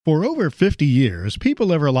For over 50 years, people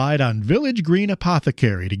have relied on Village Green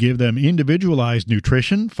Apothecary to give them individualized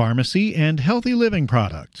nutrition, pharmacy, and healthy living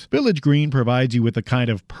products. Village Green provides you with the kind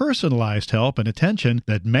of personalized help and attention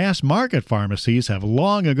that mass market pharmacies have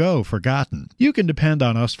long ago forgotten. You can depend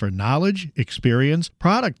on us for knowledge, experience,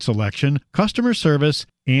 product selection, customer service,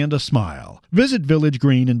 and a smile. Visit Village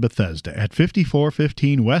Green in Bethesda at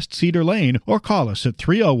 5415 West Cedar Lane or call us at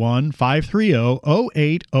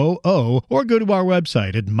 301-530-0800 or go to our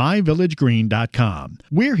website at myvillagegreen.com.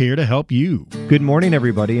 We're here to help you. Good morning,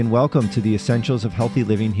 everybody, and welcome to the Essentials of Healthy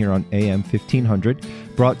Living here on AM 1500,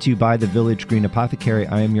 brought to you by the Village Green Apothecary.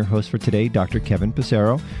 I am your host for today, Dr. Kevin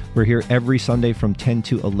Passero. We're here every Sunday from 10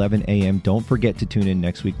 to 11 a.m. Don't forget to tune in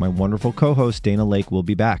next week. My wonderful co-host, Dana Lake, will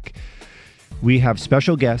be back. We have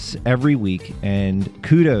special guests every week, and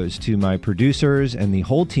kudos to my producers and the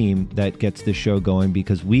whole team that gets the show going,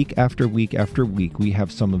 because week after week after week, we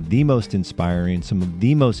have some of the most inspiring, some of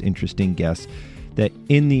the most interesting guests that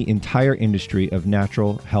in the entire industry of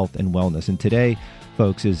natural health and wellness. And today,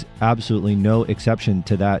 folks, is absolutely no exception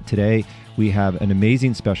to that. Today, we have an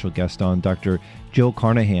amazing special guest on, Dr. Jill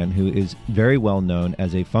Carnahan, who is very well known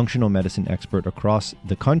as a functional medicine expert across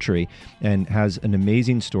the country and has an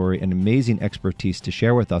amazing story and amazing expertise to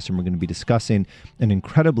share with us. And we're going to be discussing an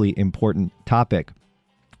incredibly important topic.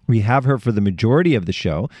 We have her for the majority of the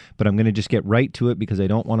show, but I'm going to just get right to it because I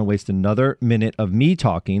don't want to waste another minute of me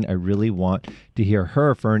talking. I really want to hear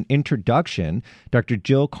her. For an introduction, Dr.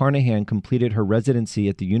 Jill Carnahan completed her residency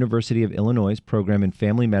at the University of Illinois program in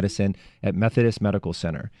family medicine at Methodist Medical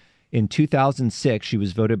Center. In 2006, she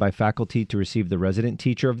was voted by faculty to receive the Resident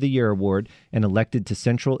Teacher of the Year award and elected to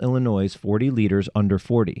Central Illinois' 40 Leaders Under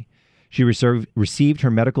 40. She received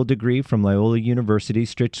her medical degree from Loyola University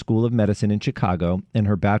Stritch School of Medicine in Chicago and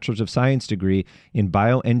her Bachelor's of Science degree in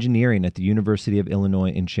Bioengineering at the University of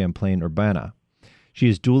Illinois in Champaign-Urbana. She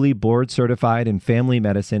is dually board certified in family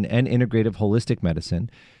medicine and integrative holistic medicine.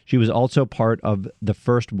 She was also part of the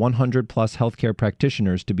first 100-plus healthcare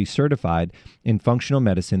practitioners to be certified in functional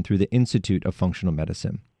medicine through the Institute of Functional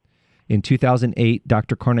Medicine. In 2008,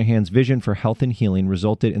 Dr. Carnahan's vision for health and healing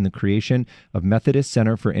resulted in the creation of Methodist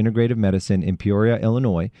Center for Integrative Medicine in Peoria,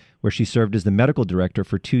 Illinois, where she served as the medical director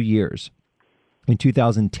for 2 years. In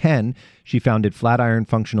 2010, she founded Flatiron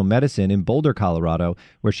Functional Medicine in Boulder, Colorado,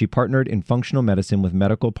 where she partnered in functional medicine with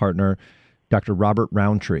medical partner Dr. Robert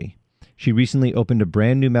Roundtree. She recently opened a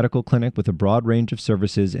brand new medical clinic with a broad range of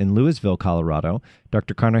services in Louisville, Colorado.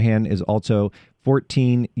 Dr. Carnahan is also a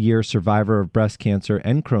 14-year survivor of breast cancer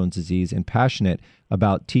and Crohn's disease and passionate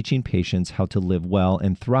about teaching patients how to live well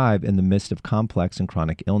and thrive in the midst of complex and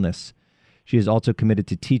chronic illness. She is also committed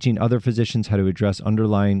to teaching other physicians how to address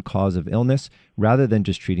underlying cause of illness rather than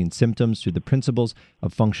just treating symptoms through the principles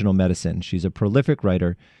of functional medicine. She's a prolific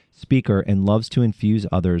writer, speaker, and loves to infuse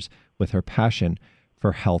others with her passion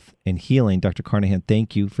for health and healing. Dr. Carnahan,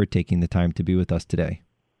 thank you for taking the time to be with us today.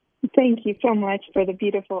 Thank you so much for the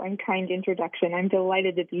beautiful and kind introduction. I'm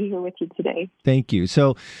delighted to be here with you today. Thank you.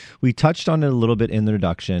 So we touched on it a little bit in the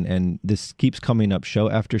introduction, and this keeps coming up show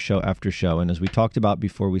after show after show. And as we talked about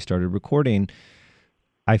before we started recording,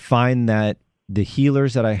 I find that the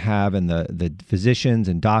healers that I have and the physicians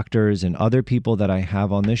and doctors and other people that I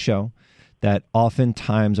have on this show that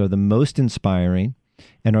oftentimes are the most inspiring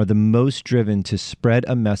and are the most driven to spread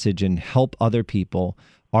a message and help other people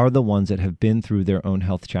are the ones that have been through their own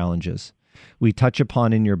health challenges. We touch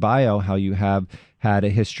upon in your bio how you have had a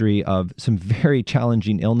history of some very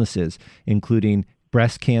challenging illnesses, including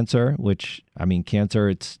breast cancer, which, cancer,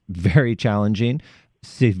 it's very challenging,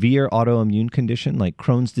 severe autoimmune condition like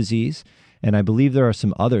Crohn's disease, and I believe there are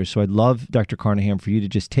some others. So I'd love, Dr. Carnahan, for you to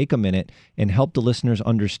just take a minute and help the listeners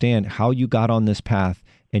understand how you got on this path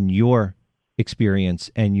and your experience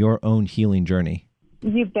and your own healing journey.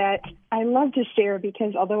 You bet. I love to share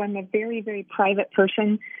because although I'm a very, very private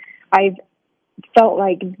person, I've felt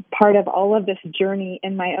like part of all of this journey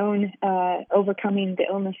and my own overcoming the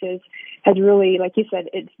illnesses has really, like you said,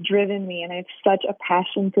 it's driven me, and I have such a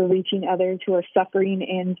passion for reaching others who are suffering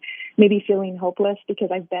and maybe feeling hopeless because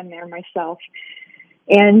I've been there myself.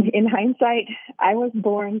 And in hindsight, I was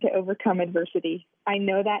born to overcome adversity. I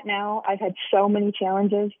know that now. I've had so many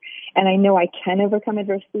challenges, and I know I can overcome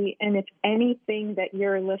adversity. And if anything that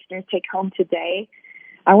your listeners take home today,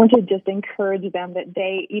 I want to just encourage them that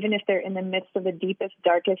they, even if they're in the midst of the deepest,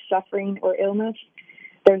 darkest suffering or illness,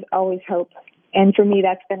 there's always hope. And for me,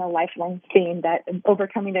 that's been a lifelong theme, that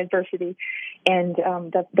overcoming adversity. and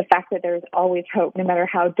the fact that there's always hope, no matter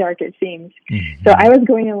how dark it seems. Mm-hmm. So I was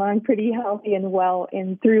going along pretty healthy and well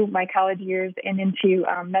through my college years and into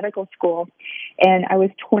medical school. And I was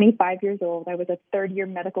 25 years old. I was a third-year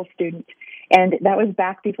medical student. And that was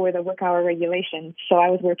back before the work hour regulations. So I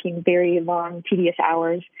was working very long, tedious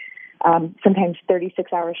hours, sometimes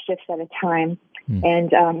 36-hour shifts at a time.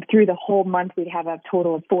 And through the whole month, we'd have a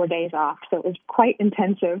total of 4 days off. So it was quite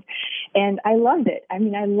intensive. And I loved it. I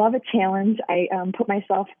mean, I love a challenge. I put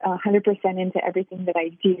myself 100% into everything that I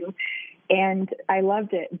do. And I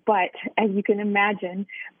loved it. But as you can imagine,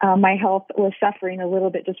 my health was suffering a little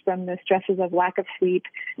bit just from the stresses of lack of sleep,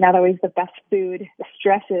 not always the best food, the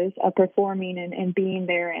stresses of performing and being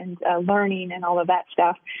there and learning and all of that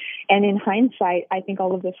stuff. And in hindsight, I think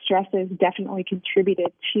all of the stresses definitely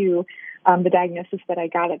contributed to the diagnosis that I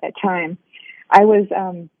got at that time. I was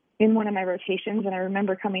in one of my rotations, and I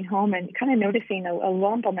remember coming home and kind of noticing a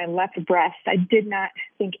lump on my left breast. I did not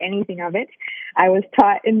think anything of it. I was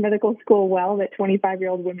taught in medical school that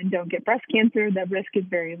 25-year-old women don't get breast cancer. The risk is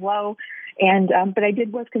very low. And but I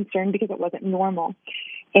was concerned because it wasn't normal.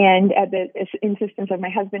 And at the insistence of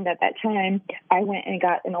my husband at that time, I went and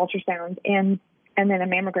got an ultrasound and then a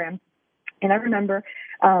mammogram. And I remember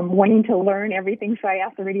wanting to learn everything. So I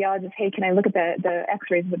asked the radiologist, hey, can I look at the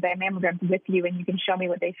x-rays with the mammograms with you and you can show me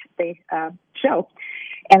what they show?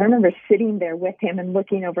 And I remember sitting there with him and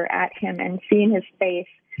looking over at him and seeing his face,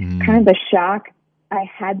 kind of the shock. I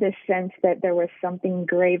had this sense that there was something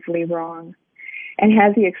gravely wrong. And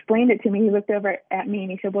as he explained it to me, he looked over at me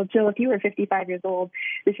and he said, well, Jill, if you were 55 years old,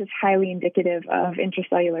 this is highly indicative of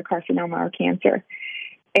intracellular carcinoma or cancer.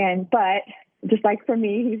 But just like for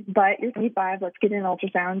me, but you're 25, let's get an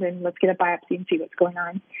ultrasound and let's get a biopsy and see what's going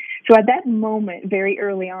on. So at that moment, very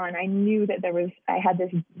early on, I knew that I had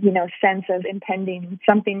this, sense of impending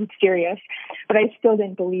something serious, but I still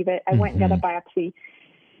didn't believe it. I went and got a biopsy.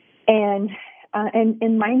 And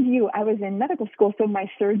mind you, I was in medical school, so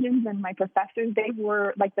my surgeons and my professors, they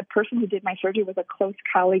were like the person who did my surgery was a close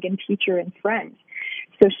colleague and teacher and friend.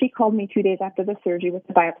 So she called me 2 days after the surgery with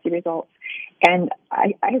the biopsy results. And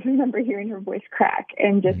I remember hearing her voice crack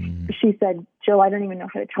and she said, Jill, I don't even know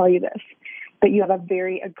how to tell you this, but you have a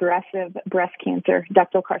very aggressive breast cancer,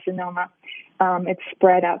 ductal carcinoma. It's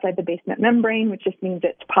spread outside the basement membrane, which just means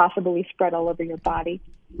it's possibly spread all over your body.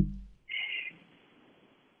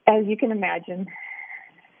 As you can imagine,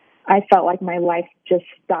 I felt like my life just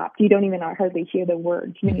stopped. You don't even hardly hear the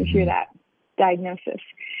words when you hear that diagnosis.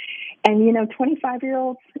 And,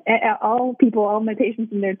 25-year-olds, all my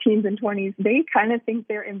patients in their teens and 20s, they kind of think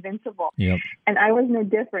they're invincible. Yep. And I was no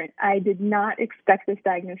different. I did not expect this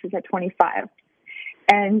diagnosis at 25.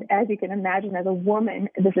 And as you can imagine, as a woman,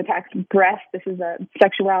 this attacks breast. This is a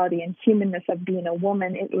sexuality and humanness of being a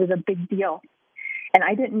woman. It was a big deal. And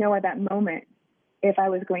I didn't know at that moment if I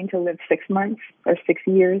was going to live 6 months or 6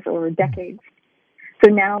 years or decades. So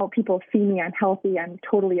now people see me, I'm healthy, I'm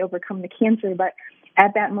totally overcome the cancer, but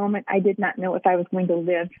at that moment, I did not know if I was going to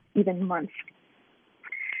live even months.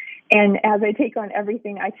 And as I take on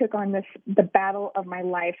everything, I took on the battle of my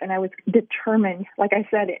life, and I was determined. Like I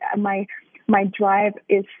said, my drive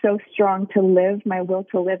is so strong to live, my will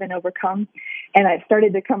to live and overcome. And I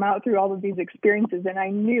started to come out through all of these experiences, and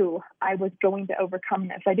I knew I was going to overcome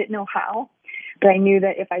this. I didn't know how, but I knew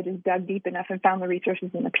that if I just dug deep enough and found the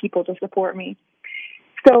resources and the people to support me.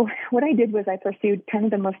 So what I did was I pursued kind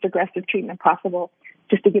of the most aggressive treatment possible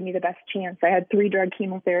just to give me the best chance. I had 3-drug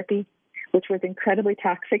chemotherapy, which was incredibly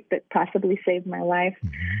toxic, but possibly saved my life.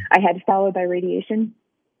 I had followed by radiation.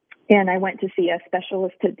 And I went to see a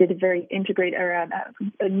specialist that did a very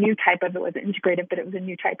a new type of, it wasn't integrative, but it was a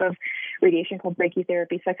new type of radiation called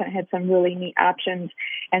brachytherapy. So I kind of had some really neat options.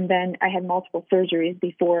 And then I had multiple surgeries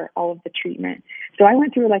before all of the treatment. So I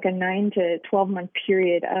went through like a 9 to 12 month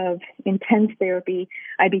period of intense therapy.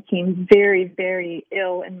 I became very, very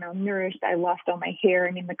ill and malnourished. I lost all my hair.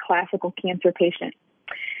 I mean, the classical cancer patient.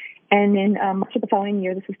 And in March of the following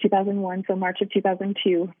year, this was 2001, so March of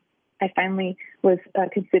 2002, I finally was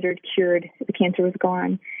considered cured. The cancer was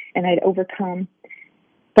gone, and I'd overcome.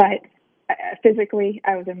 But physically,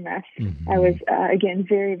 I was a mess. I was, again,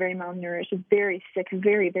 very, very malnourished, very sick,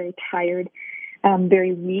 very, very tired,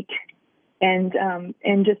 very weak. And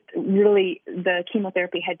just really the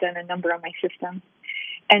chemotherapy had done a number on my system.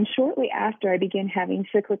 And shortly after, I began having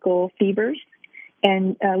cyclical fevers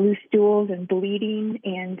and loose stools and bleeding,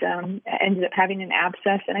 and ended up having an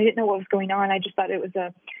abscess. And I didn't know what was going on. I just thought it was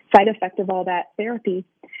a side effect of all that therapy.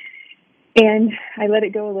 And I let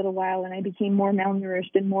it go a little while, and I became more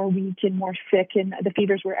malnourished and more weak and more sick, and the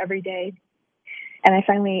fevers were every day. And I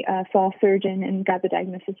finally saw a surgeon and got the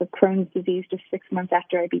diagnosis of Crohn's disease just 6 months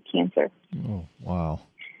after I beat cancer. Oh, wow.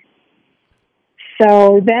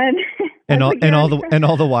 So then, and all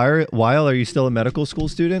the while, are you still a medical school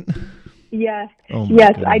student? Yes. Oh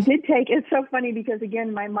yes, goodness. I did take. It's so funny because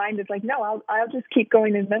again, my mind is like, no, I'll just keep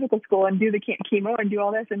going to medical school and do the chemo and do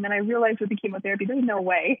all this, and then I realized with the chemotherapy, there's no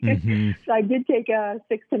way. Mm-hmm. So I did take a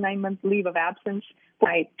 6 to 9 month leave of absence for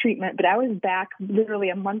my treatment, but I was back literally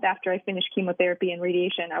a month after I finished chemotherapy and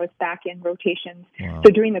radiation. I was back in rotations. Wow.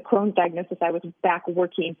 So during the Crohn's diagnosis, I was back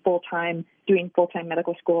working full time, doing full time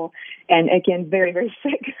medical school, and again, very, very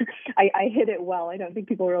sick. I hid it well. I don't think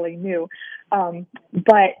people really knew.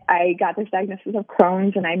 But I got this diagnosis of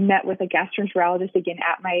Crohn's, and I met with a gastroenterologist again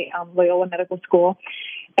at my Loyola Medical School.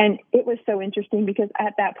 And it was so interesting because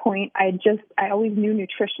at that point, I always knew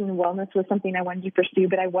nutrition and wellness was something I wanted to pursue,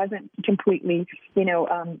 but I wasn't completely,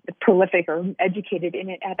 prolific or educated in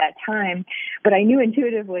it at that time. But I knew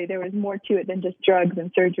intuitively there was more to it than just drugs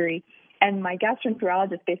and surgery. And my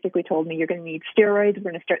gastroenterologist basically told me, you're going to need steroids.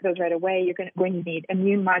 We're going to start those right away. You're going to need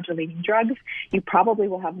immune modulating drugs. You probably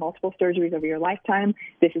will have multiple surgeries over your lifetime.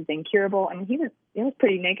 This is incurable. I mean, he was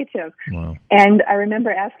pretty negative. Wow. And I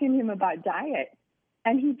remember asking him about diet.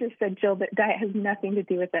 And he just said, Jill, that diet has nothing to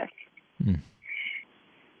do with this. Mm.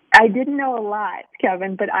 I didn't know a lot,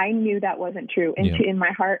 Kevin, but I knew that wasn't true. And in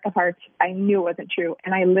my heart of hearts, I knew it wasn't true.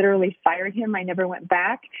 And I literally fired him. I never went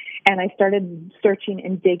back. And I started searching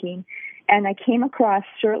and digging. And I came across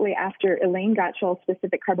shortly after Elaine Gottschall's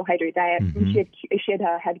specific carbohydrate diet. Mm-hmm. And she had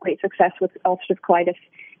had great success with ulcerative colitis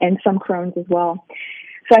and some Crohn's as well.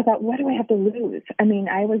 So I thought, what do I have to lose? I mean,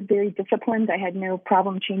 I was very disciplined. I had no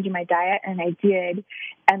problem changing my diet, and I did.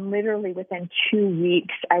 And literally within 2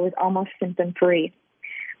 weeks, I was almost symptom-free.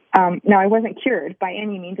 Now, I wasn't cured by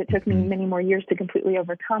any means. It took me many more years to completely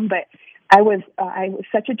overcome, but I was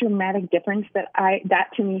such a dramatic difference that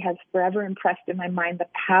to me has forever impressed in my mind the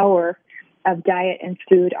power of diet and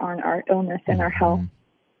food on our illness and our health.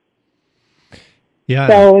 Yeah.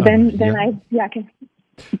 So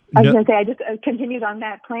I was going to say, I just continued on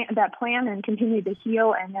that plan and continued to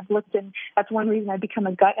heal, and I've looked, and that's one reason I've become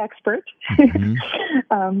a gut expert.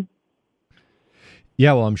 Mm-hmm.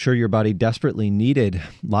 Yeah, well, I'm sure your body desperately needed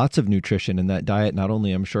lots of nutrition, and that diet not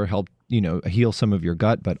only, I'm sure, helped, heal some of your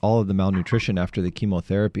gut, but all of the malnutrition after the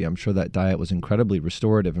chemotherapy. I'm sure that diet was incredibly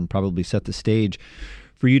restorative and probably set the stage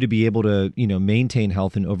for you to be able to, maintain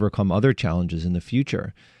health and overcome other challenges in the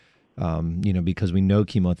future. Because we know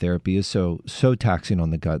chemotherapy is so taxing on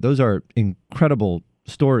the gut. Those are incredible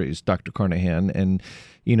stories, Dr. Carnahan. And,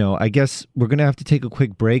 I guess we're going to have to take a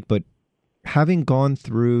quick break, but having gone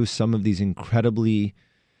through some of these incredibly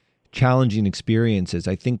challenging experiences,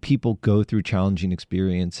 I think people go through challenging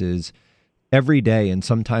experiences every day. And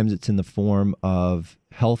sometimes it's in the form of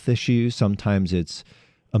health issues. Sometimes it's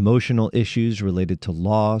emotional issues related to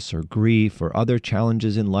loss or grief or other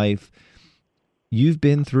challenges in life. You've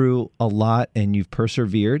been through a lot and you've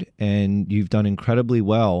persevered and you've done incredibly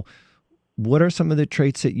well. What are some of the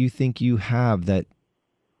traits that you think you have that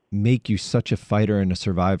make you such a fighter and a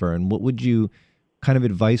survivor? And what kind of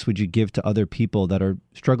advice would you give to other people that are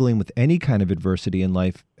struggling with any kind of adversity in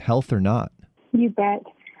life, health or not? You bet.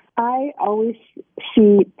 I always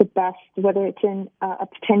see the best, whether it's in a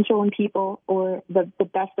potential in people or the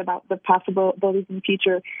best about the possibilities in the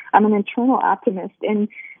future. I'm an internal optimist, and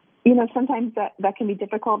sometimes that can be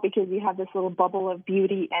difficult because you have this little bubble of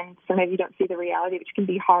beauty, and sometimes you don't see the reality, which can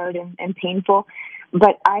be hard and painful.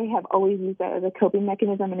 But I have always used that as a coping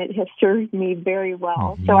mechanism, and it has served me very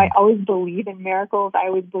well. Mm-hmm. So I always believe in miracles. I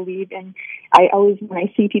always believe when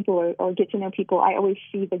I see people or get to know people, I always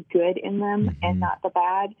see the good in them and not the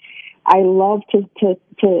bad. I love to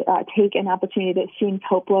take an opportunity that seems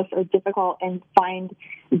hopeless or difficult and find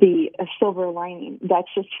the silver lining. That's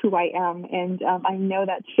just who I am, and I know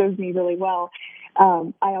that serves me really well.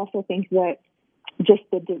 I also think that just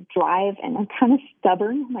the drive, and I'm kind of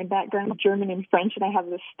stubborn. My background is German and French, and I have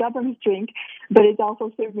this stubborn streak, but it's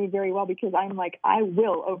also served me very well because I'm like, I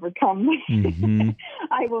will overcome this. Mm-hmm.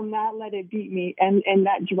 I will not let it beat me. And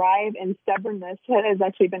that drive and stubbornness has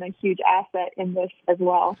actually been a huge asset in this as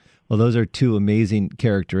well. Well, those are two amazing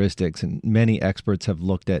characteristics, and many experts have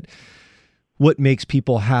looked at what makes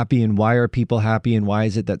people happy and why are people happy and why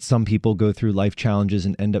is it that some people go through life challenges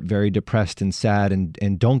and end up very depressed and sad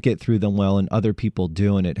and don't get through them well and other people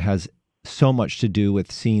do. And it has so much to do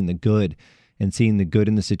with seeing the good and seeing the good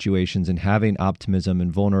in the situations and having optimism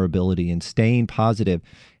and vulnerability and staying positive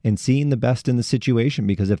and seeing the best in the situation,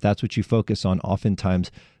 because if that's what you focus on,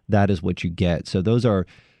 oftentimes that is what you get. So those are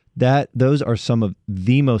some of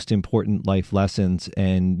the most important life lessons,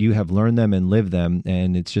 and you have learned them and lived them.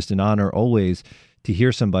 And it's just an honor always to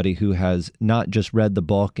hear somebody who has not just read the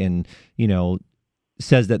book and,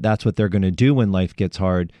 says that that's what they're going to do when life gets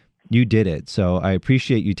hard. You did it. So I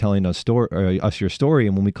appreciate you telling us your story.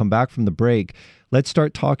 And when we come back from the break, let's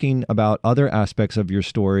start talking about other aspects of your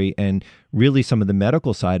story and really some of the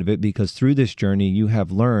medical side of it, because through this journey, you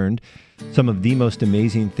have learned some of the most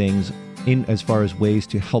amazing things in as far as ways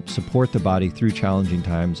to help support the body through challenging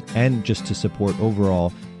times and just to support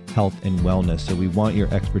overall health and wellness. So we want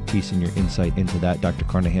your expertise and your insight into that, Dr.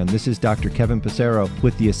 Carnahan. This is Dr. Kevin Passero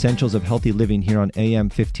with the Essentials of Healthy Living here on AM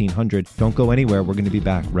 1500. Don't go anywhere. We're going to be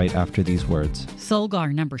back right after these words.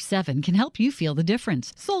 Solgar number 7 can help you feel the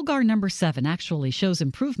difference. Solgar number 7 actually shows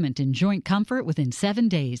improvement in joint comfort within 7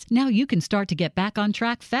 days. Now you can start to get back on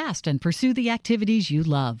track fast and pursue the activities you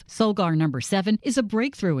love. Solgar number 7 is a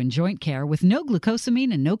breakthrough in joint care with no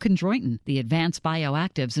glucosamine and no chondroitin. The advanced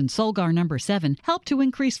bioactives in Solgar number 7 help to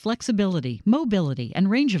increase flexibility, mobility, and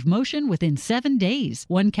range of motion within 7 days.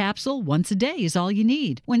 One capsule once a day is all you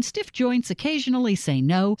need. When stiff joints occasionally say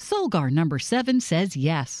no, Solgar number 7 says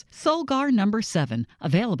yes. Solgar number 7,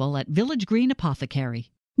 available at Village Green Apothecary.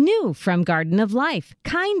 New from Garden of Life,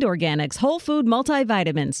 Kind Organics Whole Food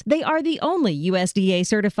Multivitamins. They are the only USDA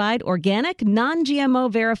certified, organic, non-GMO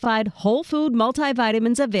verified whole food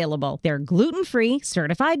multivitamins available. They're gluten-free,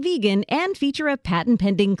 certified vegan, and feature a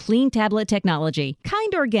patent-pending clean tablet technology.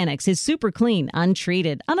 Kind Organics is super clean,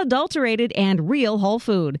 untreated, unadulterated, and real whole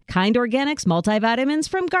food. Kind Organics multivitamins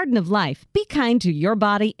from Garden of Life. Be kind to your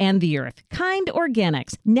body and the earth. Kind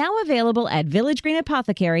Organics, now available at Village Green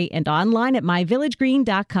Apothecary and online at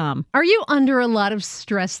myvillagegreen.com. Are you under a lot of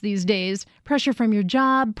stress these days? Pressure from your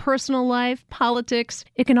job, personal life, politics?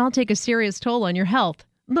 It can all take a serious toll on your health.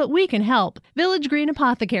 But we can help. Village Green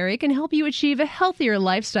Apothecary can help you achieve a healthier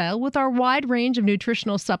lifestyle with our wide range of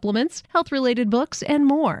nutritional supplements, health-related books, and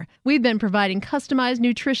more. We've been providing customized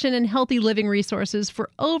nutrition and healthy living resources for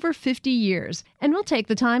over 50 years, and we'll take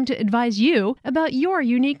the time to advise you about your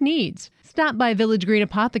unique needs. Stop by Village Green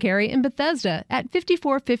Apothecary in Bethesda at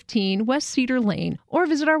 5415 West Cedar Lane or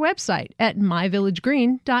visit our website at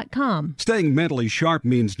myvillagegreen.com. Staying mentally sharp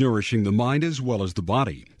means nourishing the mind as well as the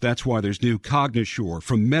body. That's why there's new Cognisure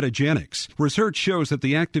from Metagenics. Research shows that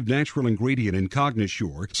the active natural ingredient in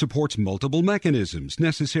Cognisure supports multiple mechanisms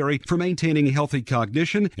necessary for maintaining healthy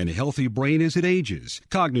cognition and a healthy brain as it ages.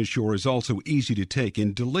 Cognisure is also easy to take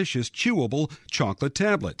in delicious, chewable chocolate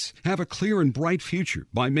tablets. Have a clear and bright future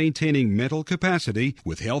by maintaining mental capacity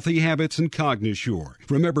with healthy habits and Cognisure.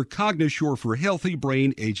 Remember Cognisure for healthy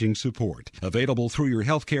brain aging support. Available through your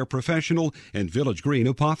healthcare professional and Village Green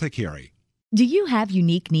Apothecary. Do you have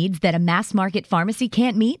unique needs that a mass market pharmacy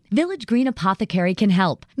can't meet? Village Green Apothecary can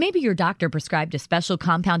help. Maybe your doctor prescribed a special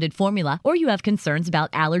compounded formula, or you have concerns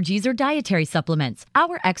about allergies or dietary supplements.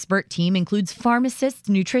 Our expert team includes pharmacists,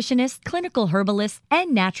 nutritionists, clinical herbalists,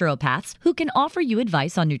 and naturopaths who can offer you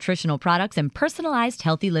advice on nutritional products and personalized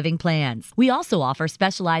healthy living plans. We also offer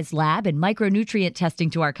specialized lab and micronutrient testing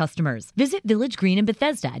to our customers. Visit Village Green in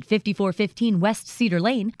Bethesda at 5415 West Cedar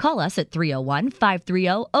Lane. Call us at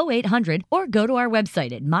 301-530-0800 or go to our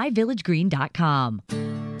website at myvillagegreen.com.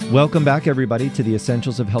 Welcome back, everybody, to the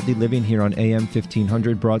Essentials of Healthy Living here on AM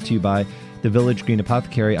 1500, brought to you by the Village Green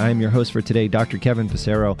Apothecary. I am your host for today, Dr. Kevin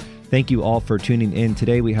Passero. Thank you all for tuning in.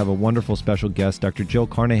 Today we have a wonderful special guest, Dr. Jill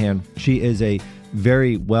Carnahan. She is a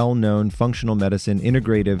very well-known functional medicine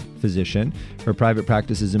integrative physician. Her private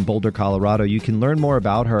practice is in Boulder, Colorado. You can learn more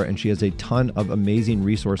about her, and she has a ton of amazing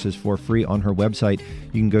resources for free on her website.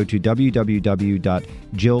 You can go to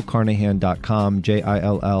www.jillcarnahan.com,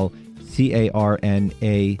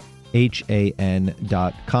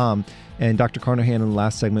 JillCarnahan.com. And Dr. Carnahan in the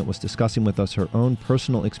last segment was discussing with us her own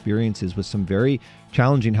personal experiences with some very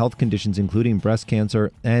challenging health conditions, including breast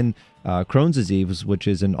cancer and Crohn's disease, which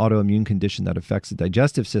is an autoimmune condition that affects the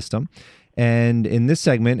digestive system. And in this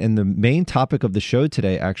segment, and the main topic of the show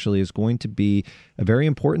today actually is going to be a very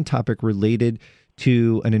important topic related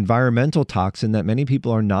to an environmental toxin that many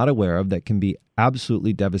people are not aware of that can be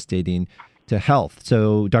absolutely devastating to health.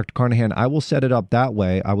 So, Dr. Carnahan, I will set it up that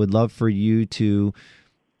way. I would love for you to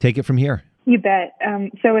take it from here. You bet.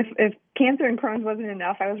 So if cancer and Crohn's wasn't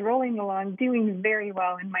enough, I was rolling along, doing very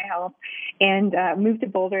well in my health, and moved to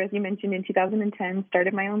Boulder, as you mentioned, in 2010,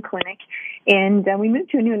 started my own clinic, and we moved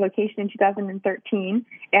to a new location in 2013,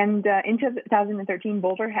 and in 2013,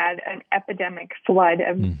 Boulder had an epidemic flood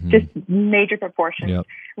of just major proportions,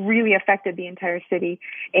 really affected the entire city,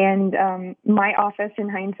 and my office, in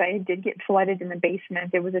hindsight, did get flooded in the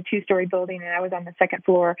basement. It was a 2-story building, and I was on the second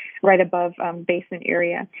floor, right above basement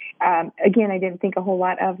area. Again, I didn't think a whole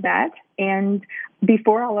lot of that. And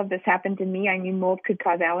before all of this happened to me, I knew mold could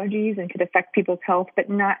cause allergies and could affect people's health, but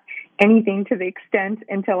not anything to the extent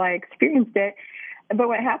until I experienced it. But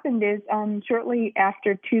what happened is shortly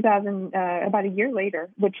after 2000, about a year later,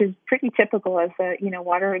 which is pretty typical as the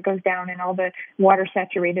water goes down and all the water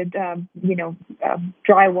saturated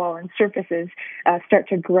drywall and surfaces start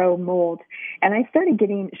to grow mold. And I started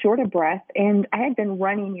getting short of breath, and I had been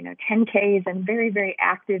running 10Ks and very, very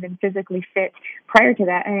active and physically fit prior to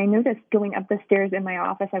that. And I noticed going up the stairs in my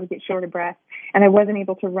office, I would get short of breath, and I wasn't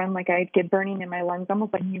able to run. Like I'd get burning in my lungs,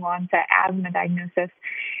 almost like new onset asthma diagnosis.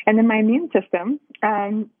 And then my immune system,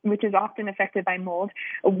 which is often affected by mold,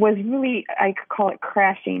 was really, I could call it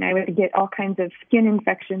crashing. I would get all kinds of skin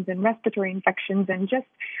infections and respiratory infections, and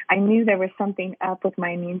I knew there was something up with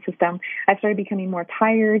my immune system. I started becoming more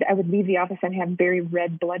tired. I would leave the office and have very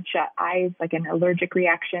red bloodshot eyes, like an allergic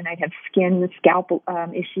reaction. I'd have skin, scalp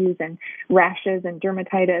issues and rashes and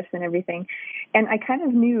dermatitis and everything. And I kind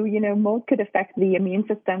of knew, mold could affect the immune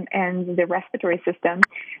system and the respiratory system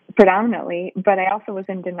predominantly, but I also was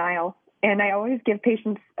in denial. And I always give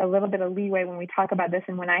patients a little bit of leeway when we talk about this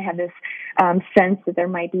and when I have this sense that there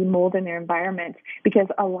might be mold in their environment, because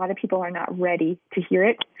a lot of people are not ready to hear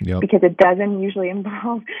it. Yep. Because it doesn't usually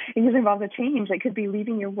involve a change. It could be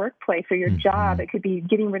leaving your workplace or your job. It could be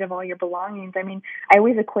getting rid of all your belongings. I mean, I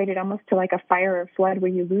always equate it almost to like a fire or flood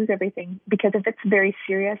where you lose everything, because if it's very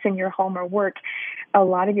serious in your home or work, a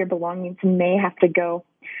lot of your belongings may have to go.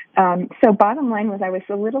 So bottom line was I was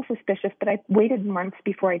a little suspicious, but I waited months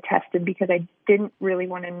before I tested because I didn't really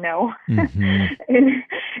want to know. and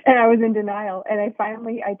I was in denial. And I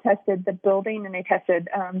tested the building, and I tested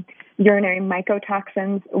urinary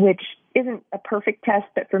mycotoxins, which isn't a perfect test,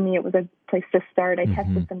 but for me it was a place to start. I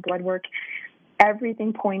tested some blood work.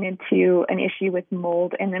 Everything pointed to an issue with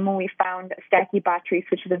mold. And then when we found Stachybotrys,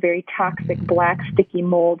 which is a very toxic black sticky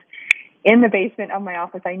mold, in the basement of my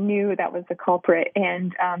office, I knew that was the culprit.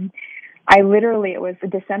 And it was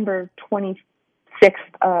December 26th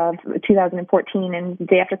of 2014, and the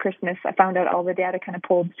day after Christmas, I found out all the data kind of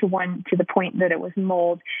pulled to the point that it was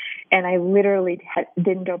mold. And I literally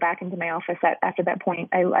didn't go back into my office after that point.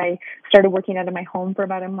 I started working out of my home for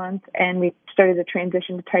about a month, and we started a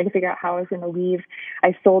transition to try to figure out how I was going to leave.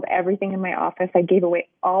 I sold everything in my office. I gave away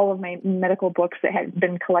all of my medical books that had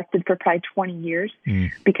been collected for probably 20 years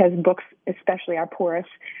because books especially are porous.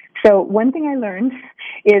 So one thing I learned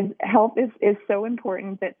is health is so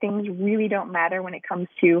important that things really don't matter when it comes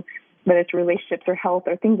to whether it's relationships or health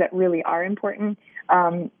or things that really are important.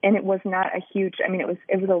 And it was not a huge,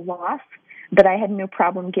 it was a loss, but I had no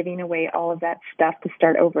problem giving away all of that stuff to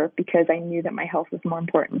start over because I knew that my health was more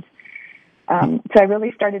important. So I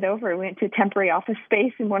really started over. I went to a temporary office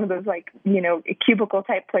space in one of those cubicle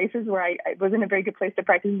type places where I wasn't a very good place to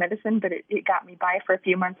practice medicine, but it got me by for a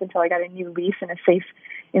few months until I got a new lease in a safe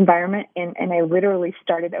environment. And I literally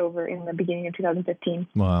started over in the beginning of 2015.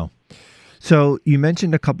 Wow. So you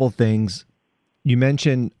mentioned a couple things. You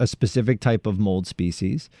mentioned a specific type of mold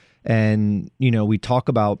species. And, we talk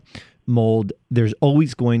about mold. There's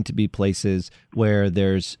always going to be places where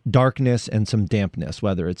there's darkness and some dampness,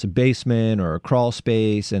 whether it's a basement or a crawl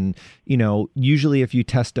space. And, usually if you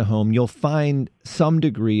test a home, you'll find some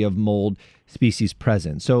degree of mold species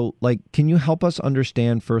present. So, can you help us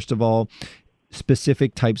understand, first of all,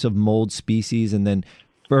 specific types of mold species, and then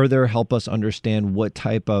further help us understand what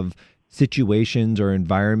type of situations or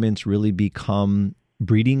environments really become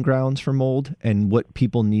breeding grounds for mold and what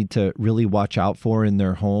people need to really watch out for in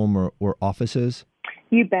their home or offices?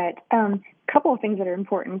 You bet. Couple of things that are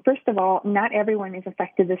important. First of all, not everyone is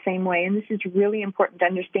affected the same way. And this is really important to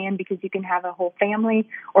understand because you can have a whole family,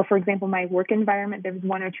 or for example, my work environment, there was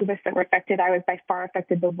one or two of us that were affected. I was by far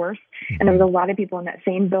affected the worst. And there was a lot of people in that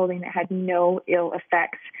same building that had no ill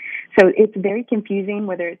effects. So it's very confusing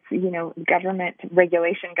whether it's, government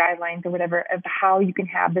regulation guidelines or whatever of how you can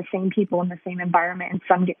have the same people in the same environment and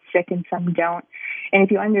some get sick and some don't. And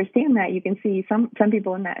if you understand that, you can see some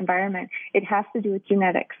people in that environment, it has to do with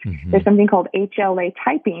genetics. There's something called HLA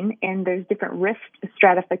typing, and there's different risk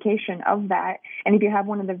stratification of that. And if you have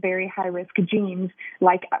one of the very high-risk genes,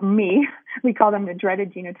 like me, we call them the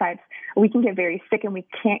dreaded genotypes, we can get very sick and we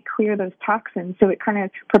can't clear those toxins. So it kind of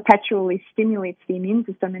perpetually stimulates the immune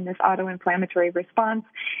system in this auto-inflammatory response,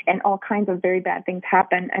 and all kinds of very bad things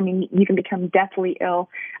happen. You can become deathly ill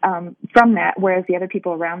from that, whereas the other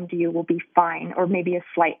people around you will be fine, or maybe a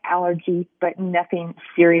slight allergy, but nothing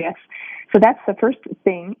serious. So that's the first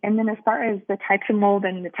thing. And then as far as the types of mold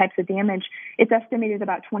and the types of damage, it's estimated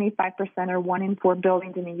about 25% or 1 in 4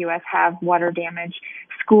 buildings in the U.S. have water damage.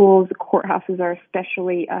 Schools, courthouses are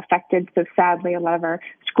especially affected. So sadly, a lot of our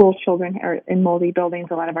school children are in moldy buildings,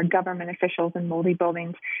 a lot of our government officials in moldy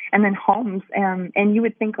buildings, and then homes. And you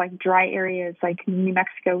would think like dry areas like New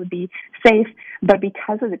Mexico would be safe, but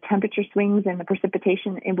because of the temperature swings and the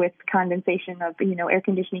precipitation with condensation of, air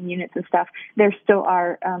conditioning units and stuff, there still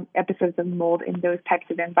are episodes of mold in those types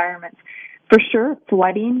of environments. For sure,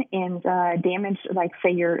 flooding and damage, like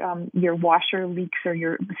say your washer leaks or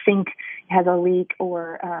your sink has a leak,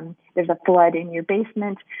 or there's a flood in your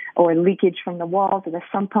basement, or leakage from the walls, or the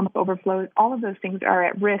sump pump overflows. All of those things are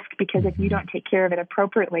at risk because if you don't take care of it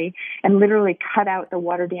appropriately and literally cut out the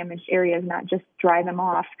water damaged areas, not just dry them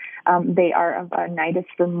off, they are a nidus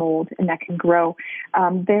for mold, and that can grow.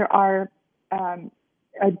 There are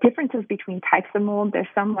differences between types of mold. There's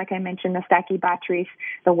some, like I mentioned, the Stachybotrys,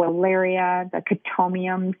 the Willeria, the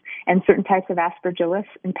Cotomiums, and certain types of Aspergillus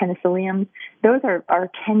and Penicillium. Those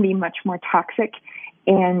can be much more toxic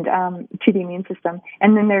and to the immune system.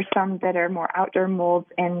 And then there's some that are more outdoor molds,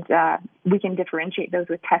 and we can differentiate those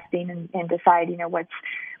with testing and decide,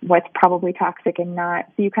 what's probably toxic and not.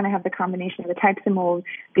 So you kind of have the combination of the types of mold,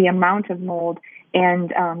 the amount of mold,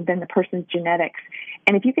 and then the person's genetics.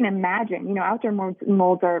 And if you can imagine, outdoor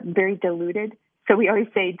molds are very diluted. So we always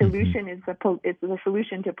say dilution is the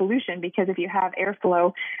solution to pollution, because if you have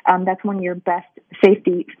airflow, that's one of your best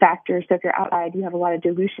safety factors. So if you're outside, you have a lot of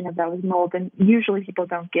dilution of those molds, and usually people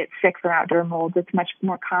don't get sick from outdoor molds. It's much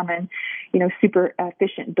more common, super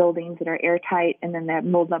efficient buildings that are airtight, and then the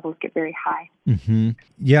mold levels get very high. Mm-hmm.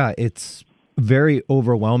 Yeah, it's very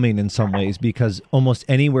overwhelming in some ways, because almost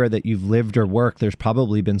anywhere that you've lived or worked, there's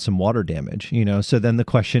probably been some water damage, So then the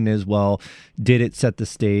question is, well, did it set the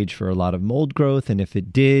stage for a lot of mold growth? And if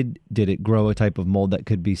it did it grow a type of mold that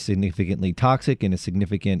could be significantly toxic in a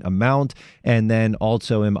significant amount? And then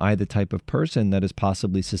also, am I the type of person that is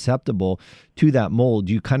possibly susceptible to that mold?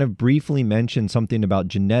 You kind of briefly mentioned something about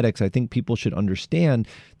genetics. I think people should understand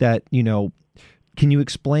that, can you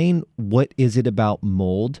explain what is it about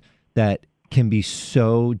mold that can be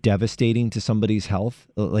so devastating to somebody's health,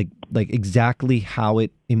 like exactly how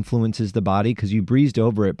it influences the body? Because you breezed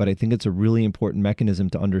over it, but I think it's a really important mechanism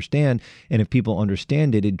to understand. And if people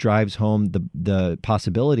understand it, it drives home the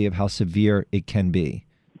possibility of how severe it can be.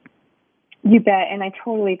 You bet, and I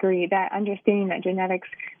totally agree that understanding that genetics,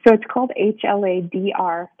 so it's called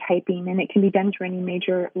HLA-DR typing, and it can be done through any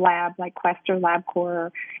major lab like Quest or LabCorp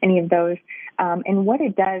or any of those. And what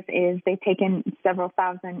it does is they've taken several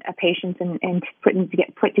thousand patients and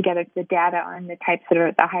put together the data on the types that are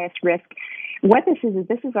at the highest risk. What this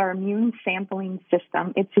is our immune sampling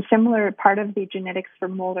system. It's a similar part of the genetics for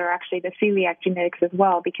mold, or actually the celiac genetics as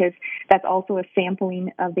well, because that's also a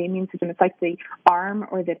sampling of the immune system. It's like the arm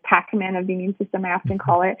or the Pac-Man of the immune system, I often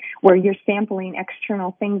call it, where you're sampling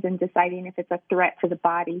external things and deciding if it's a threat to the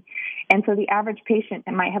body. And so the average patient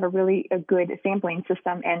might have a good sampling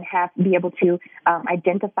system and be able to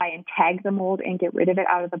identify and tag the mold and get rid of it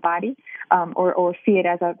out of the body, or see it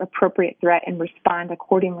as an appropriate threat and respond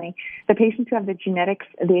accordingly. The patients who have the genetics,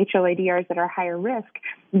 the HLA-DRs that are higher risk,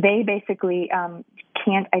 they basically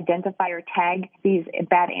can't identify or tag these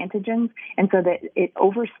bad antigens, and so that it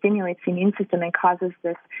overstimulates the immune system and causes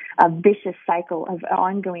this vicious cycle of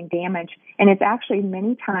ongoing damage. And it's actually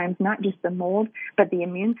many times not just the mold, but the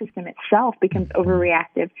immune system itself becomes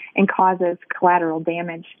overreactive and causes collateral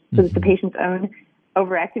damage. So it's the patient's own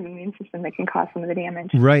overactive immune system that can cause some of the damage.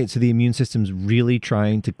 Right. So the immune system's really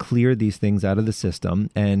trying to clear these things out of the system,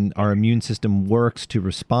 and our immune system works to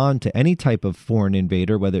respond to any type of foreign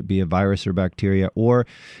invader, whether it be a virus or bacteria or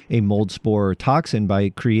a mold spore or toxin, by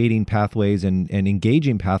creating pathways and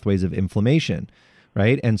engaging pathways of inflammation.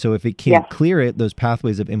 Right. And so if it can't clear it, those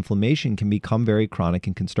pathways of inflammation can become very chronic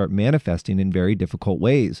and can start manifesting in very difficult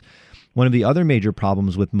ways. One of the other major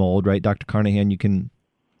problems with mold, right, Dr. Carnahan, you can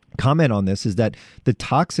comment on this, is that the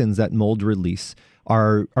toxins that mold release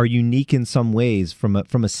are unique in some ways. From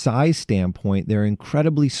a size standpoint, they're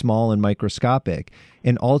incredibly small and microscopic,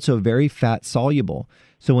 and also very fat soluble.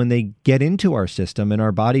 So when they get into our system and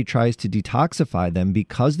our body tries to detoxify them,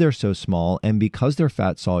 because they're so small and because they're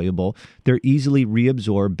fat soluble, they're easily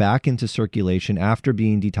reabsorbed back into circulation after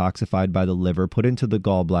being detoxified by the liver, put into the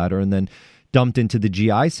gallbladder, and then dumped into the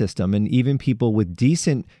GI system. And even people with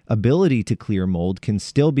decent ability to clear mold can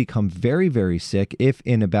still become very, very sick if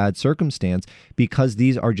in a bad circumstance, because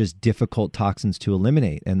these are just difficult toxins to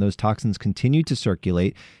eliminate. And those toxins continue to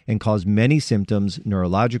circulate and cause many symptoms,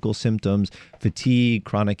 neurological symptoms, fatigue,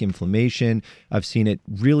 chronic inflammation. I've seen it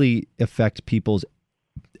really affect people's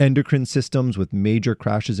endocrine systems with major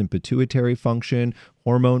crashes in pituitary function,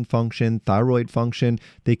 hormone function, thyroid function.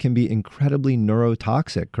 They can be incredibly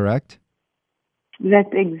neurotoxic, correct? That's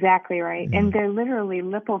exactly right. And they're literally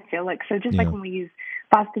lipophilic. So just like when we use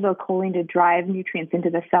phosphatidylcholine to drive nutrients into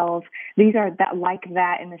the cells, these are like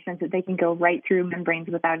that in the sense that they can go right through membranes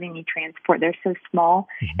without any transport. They're so small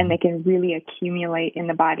and they can really accumulate in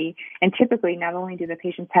the body. And typically, not only do the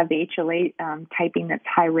patients have the HLA typing that's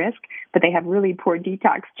high risk, but they have really poor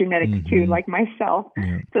detox genetics too, like myself.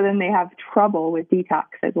 So then they have trouble with detox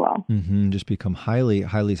as well. Just become highly,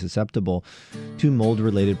 highly susceptible to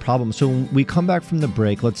mold-related problems. So when we come back from the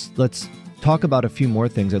break, let's talk about a few more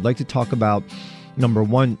things. I'd like to talk about number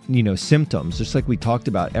one, symptoms. Just like we talked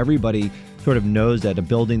about, everybody sort of knows that a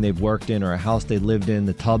building they've worked in or a house they lived in,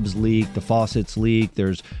 the tubs leak, the faucets leak,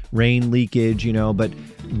 there's rain leakage, but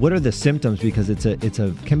what are the symptoms? Because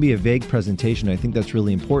can be a vague presentation. I think that's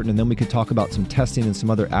really important. And then we could talk about some testing and some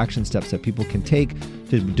other action steps that people can take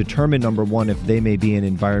to determine, number one, if they may be in an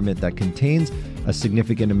environment that contains a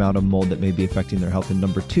significant amount of mold that may be affecting their health. And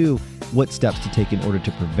number two, what steps to take in order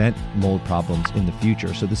to prevent mold problems in the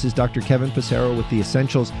future. So this is Dr. Kevin Passero with the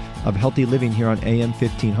Essentials of Healthy Living here on AM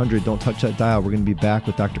 1500. Don't touch that dial. We're going to be back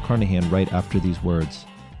with Dr. Carnahan right after these words.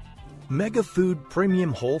 Megafood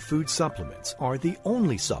Premium Whole Food Supplements are the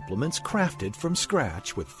only supplements crafted from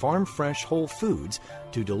scratch with farm-fresh whole foods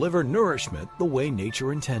to deliver nourishment the way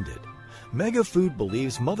nature intended. Megafood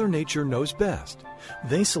believes Mother Nature knows best.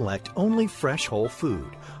 They select only fresh whole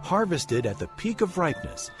food, harvested at the peak of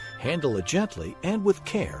ripeness, handle it gently and with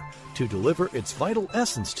care to deliver its vital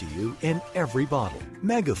essence to you in every bottle.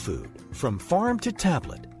 Megafood, from farm to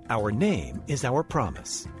tablet. Our name is our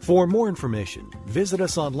promise. For more information, visit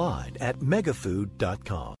us online at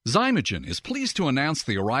megafood.com. Zymogen is pleased to announce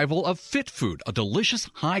the arrival of Fit Food, a delicious,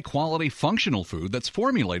 high-quality functional food that's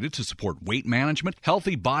formulated to support weight management,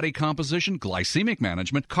 healthy body composition, glycemic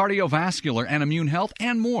management, cardiovascular and immune health,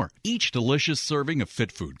 and more. Each delicious serving of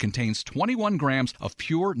Fit Food contains 21 grams of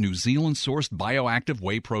pure New Zealand-sourced bioactive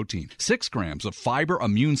whey protein, 6 grams of fiber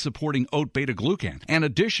immune-supporting oat beta-glucan, and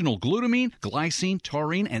additional glutamine, glycine,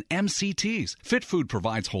 taurine, and MCTs. Fit Food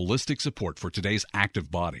provides holistic support for today's active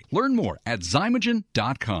body. Learn more at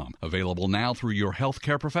Zymogen.com. Available now through your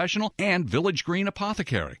healthcare professional and Village Green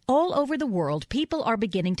Apothecary. All over the world, people are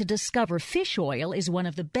beginning to discover fish oil is one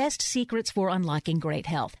of the best secrets for unlocking great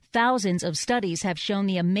health. Thousands of studies have shown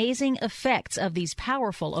the amazing effects of these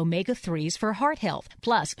powerful omega-3s for heart health.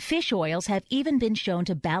 Plus, fish oils have even been shown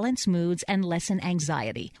to balance moods and lessen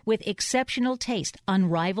anxiety. With exceptional taste,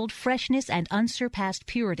 unrivaled freshness, and unsurpassed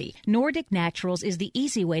purity, Nordic Naturals is the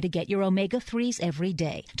easy way to get your omega-3s every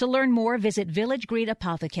day. To learn more, visit Village Green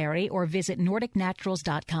Apothecary or visit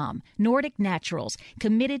NordicNaturals.com. Nordic Naturals,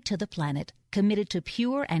 committed to the planet, committed to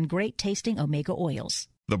pure and great-tasting omega oils.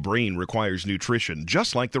 The brain requires nutrition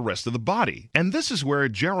just like the rest of the body. And this is where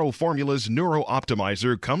Jarrow Formula's Neuro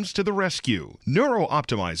Optimizer comes to the rescue. Neuro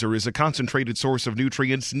Optimizer is a concentrated source of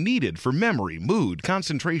nutrients needed for memory, mood,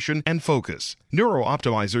 concentration, and focus. Neuro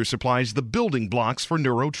Optimizer supplies the building blocks for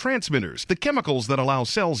neurotransmitters, the chemicals that allow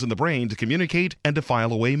cells in the brain to communicate and to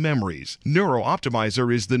file away memories. Neuro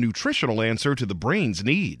Optimizer is the nutritional answer to the brain's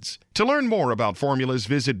needs. To learn more about formulas,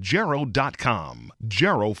 visit Jarrow.com.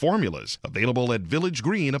 Jarrow Formulas, available at Village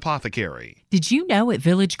Green Apothecary. Did you know at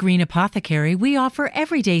Village Green Apothecary we offer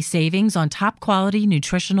everyday savings on top quality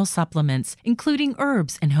nutritional supplements, including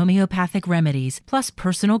herbs and homeopathic remedies, plus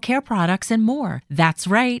personal care products and more? That's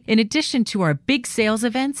right. In addition to our big sales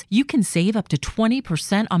events, you can save up to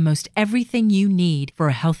 20% on most everything you need for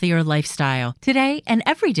a healthier lifestyle. Today and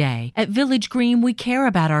every day, at Village Green, we care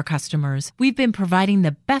about our customers. We've been providing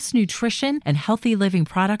the best nutrition and healthy living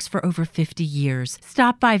products for over 50 years.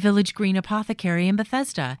 Stop by Village Green Apothecary in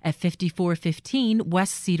Bethesda at 5415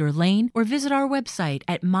 West Cedar Lane or visit our website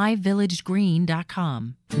at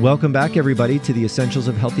myvillagegreen.com. Welcome back, everybody, to the Essentials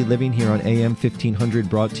of Healthy Living here on AM 1500,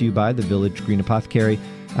 brought to you by the Village Green Apothecary.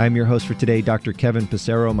 I'm your host for today, Dr. Kevin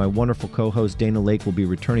Passero. My wonderful co-host, Dana Lake, will be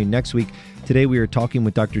returning next week. Today, we are talking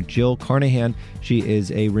with Dr. Jill Carnahan. She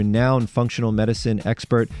is a renowned functional medicine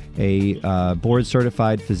expert, a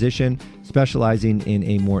board-certified physician specializing in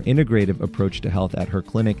a more integrative approach to health at her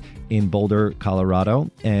clinic in Boulder, Colorado.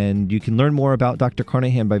 And you can learn more about Dr.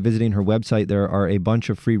 Carnahan by visiting her website. There are a bunch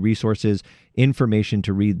of free resources, information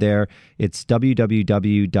to read there. It's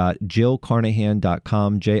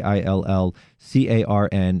www.jillcarnahan.com,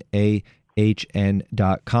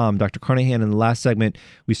 JILLCARNAHN.com. Dr. Carnahan, in the last segment,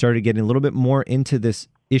 we started getting a little bit more into this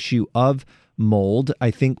issue of mold. I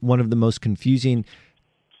think one of the most confusing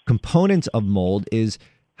components of mold is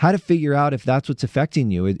how to figure out if that's what's affecting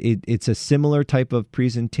you. It's a similar type of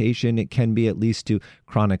presentation. It can be at least to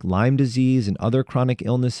chronic Lyme disease and other chronic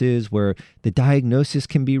illnesses where the diagnosis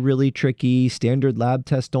can be really tricky. Standard lab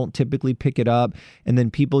tests don't typically pick it up. And then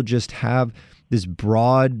people just have this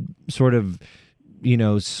broad sort of,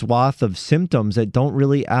 swath of symptoms that don't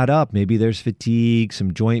really add up. Maybe there's fatigue,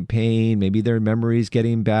 some joint pain, maybe their memory's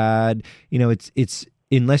getting bad. It's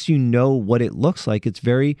unless you know what it looks like, it's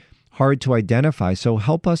very hard to identify. So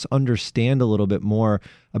help us understand a little bit more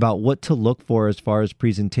about what to look for as far as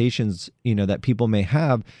presentations, that people may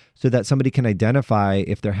have, so that somebody can identify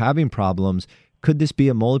if they're having problems. Could this be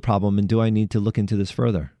a mold problem, and do I need to look into this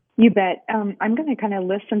further? You bet. I'm going to kind of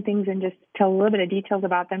list some things and just tell a little bit of details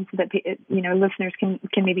about them so that listeners can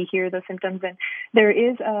maybe hear those symptoms. And there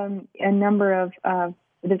is a number of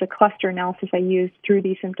there's a cluster analysis I use through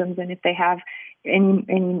these symptoms, and if they have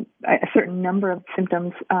a certain number of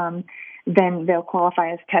symptoms, then they'll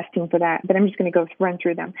qualify as testing for that. But I'm just going to run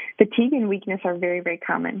through them. Fatigue and weakness are very, very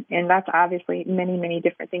common, and that's obviously many, many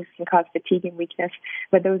different things can cause fatigue and weakness,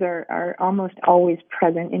 but those are almost always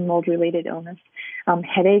present in mold-related illness.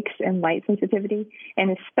 Headaches and light sensitivity,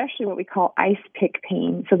 and especially what we call ice pick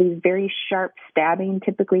pain. So these very sharp stabbing,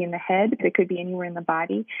 typically in the head, but it could be anywhere in the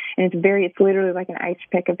body, and it's literally like an ice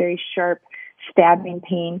pick, a very sharp stabbing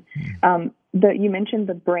pain. You mentioned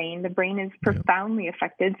the brain. The brain is profoundly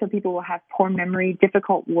affected, so people will have poor memory.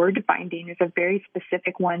 Difficult word finding is a very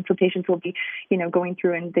specific one. So patients will be, going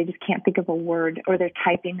through and they just can't think of a word, or they're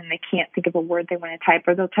typing and they can't think of a word they want to type,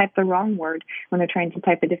 or they'll type the wrong word when they're trying to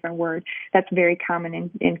type a different word. That's very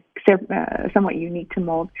common and somewhat unique to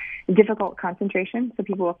mold. Difficult concentration. So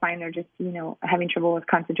people will find they're just, having trouble with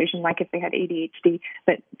concentration, like if they had ADHD,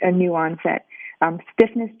 but a new onset.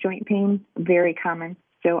 Stiffness, joint pain, very common.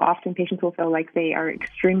 So often patients will feel like they are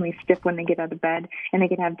extremely stiff when they get out of bed, and they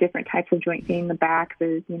can have different types of joint pain: the back,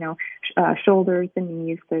 the shoulders, the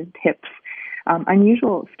knees, the hips.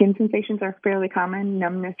 Unusual skin sensations are fairly common: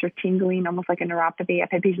 numbness or tingling, almost like a neuropathy.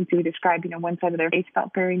 I've had patients who describe, one side of their face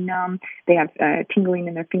felt very numb. They have tingling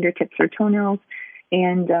in their fingertips or toenails.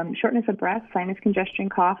 And shortness of breath, sinus congestion,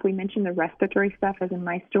 cough. We mentioned the respiratory stuff, as in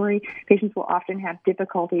my story. Patients will often have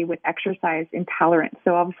difficulty with exercise intolerance.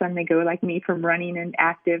 So all of a sudden they go, like me, from running and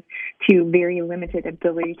active to very limited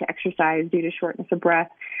ability to exercise due to shortness of breath.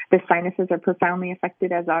 The sinuses are profoundly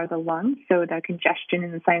affected, as are the lungs. So the congestion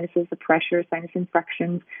in the sinuses, the pressure, sinus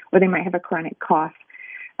infections, or they might have a chronic cough.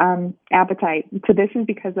 Appetite. So this is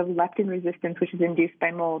because of leptin resistance, which is induced by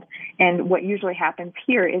mold. And what usually happens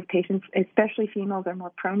here is patients, especially females, are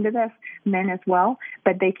more prone to this, men as well,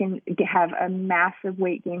 but they can have a massive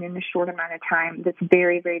weight gain in a short amount of time. That's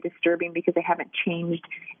very, very disturbing because they haven't changed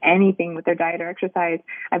anything with their diet or exercise.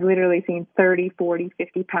 I've literally seen 30, 40,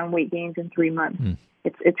 50-pound weight gains in 3 months.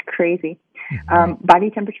 It's crazy. Body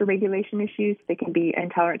temperature regulation issues. They can be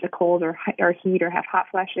intolerant to cold or heat, or have hot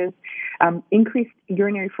flashes. Increased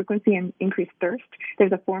urinary frequency and increased thirst.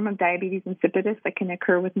 There's a form of diabetes insipidus that can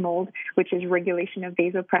occur with mold, which is regulation of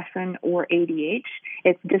vasopressin or ADH.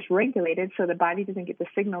 It's dysregulated, so the body doesn't get the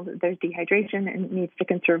signal that there's dehydration and it needs to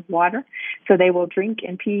conserve water. So they will drink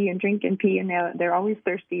and pee and drink and pee, and they're always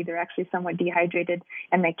thirsty. They're actually somewhat dehydrated,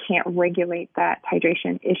 and they can't regulate that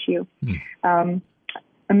hydration issue.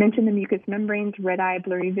 I mentioned the mucous membranes, red eye,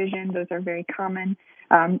 blurry vision. Those are very common.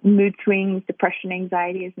 Mood swings, depression,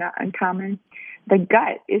 anxiety is not uncommon. The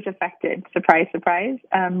gut is affected. Surprise, surprise.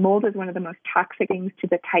 Mold is one of the most toxic things to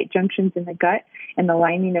the tight junctions in the gut and the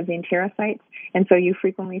lining of the enterocytes. And so you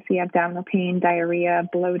frequently see abdominal pain, diarrhea,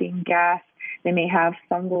 bloating, gas. They may have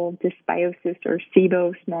fungal dysbiosis or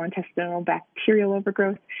SIBO, small intestinal bacterial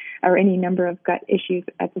overgrowth, or any number of gut issues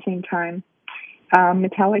at the same time.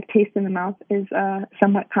 Metallic taste in the mouth is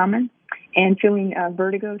somewhat common, and feeling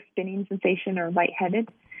vertigo, spinning sensation, or lightheaded.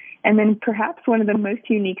 And then perhaps one of the most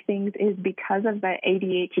unique things is because of the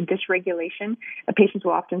ADH dysregulation, patients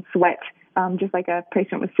will often sweat. Just like a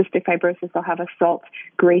patient with cystic fibrosis, they'll have a salt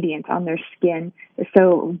gradient on their skin.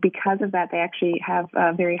 So because of that, they actually have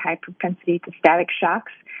a very high propensity to static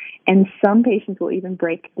shocks. And some patients will even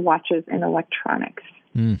break watches and electronics.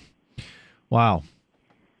 Wow.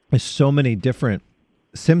 There's so many different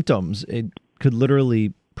symptoms. It could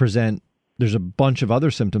literally present, there's a bunch of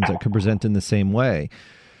other symptoms that could present in the same way.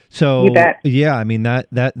 So yeah, I mean that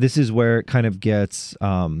this is where it kind of gets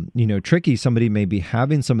tricky. Somebody may be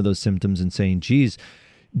having some of those symptoms and saying, geez,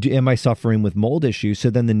 am I suffering with mold issues? So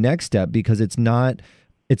then the next step, because it's not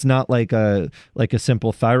like a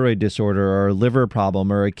simple thyroid disorder or a liver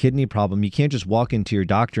problem or a kidney problem. You can't just walk into your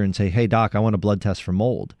doctor and say, hey doc, I want a blood test for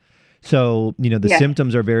mold. So, the Yes.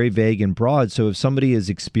 symptoms are very vague and broad. So if somebody has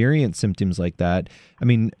experienced symptoms like that, I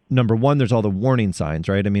mean, number one, there's all the warning signs,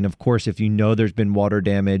 right? I mean, of course, if you know there's been water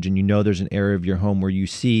damage and you know there's an area of your home where you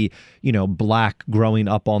see, black growing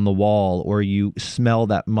up on the wall, or you smell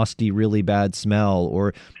that musty, really bad smell,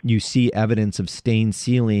 or you see evidence of stained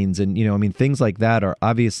ceilings, and, things like that are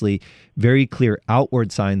obviously very clear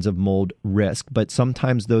outward signs of mold risk, but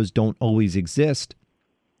sometimes those don't always exist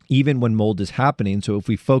even when mold is happening. So if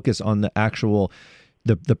we focus on the actual,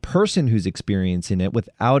 the person who's experiencing it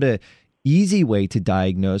without a easy way to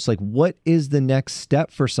diagnose, like what is the next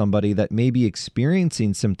step for somebody that may be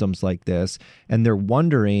experiencing symptoms like this and they're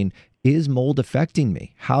wondering, is mold affecting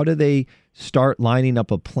me? How do they start lining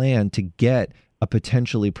up a plan to get a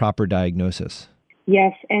potentially proper diagnosis?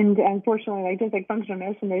 Yes, and unfortunately, just like functional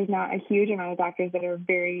medicine, there's not a huge amount of doctors that are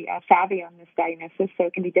very savvy on this diagnosis, so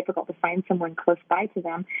it can be difficult to find someone close by to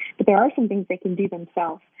them. But there are some things they can do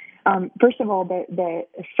themselves. First of all, the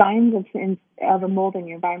signs of a mold in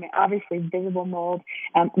your environment, obviously visible mold,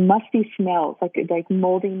 musty smells, like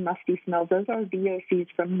moldy, musty smells, those are VOCs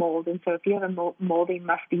from mold. And so if you have a moldy,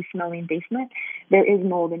 musty smelling basement, there is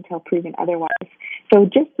mold until proven otherwise. So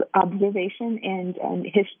just observation and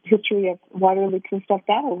history of water leaks and stuff,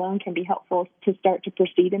 that alone can be helpful to start to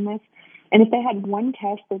proceed in this. And if they had one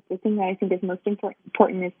test, the thing that I think is most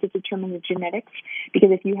important is to determine the genetics, because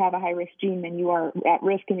if you have a high-risk gene, then you are at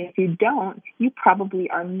risk, and if you don't, you probably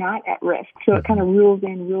are not at risk. So it kind of rules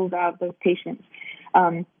out those patients.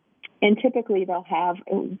 And typically they'll have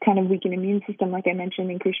kind of weakened immune system, like I mentioned,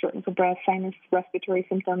 increased shortness of breath, sinus, respiratory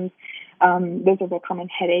symptoms. Those are the common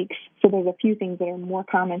headaches. So there's a few things that are more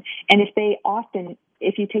common. And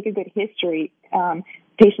if you take a good history,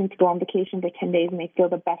 patients go on vacation for 10 days and they feel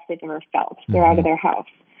the best they've ever felt. They're out of their house.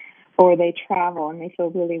 Or they travel and they feel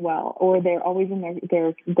really well. Or they're always in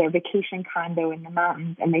their vacation condo in the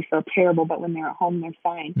mountains and they feel terrible, but when they're at home, they're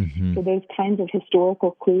fine. Mm-hmm. So those kinds of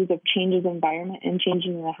historical clues of changes in environment and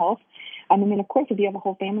changing in the health. And then, of course, if you have a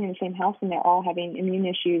whole family in the same house and they're all having immune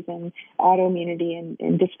issues and autoimmunity and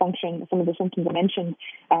dysfunction, some of the symptoms I mentioned,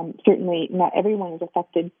 certainly not everyone is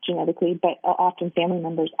affected genetically, but often family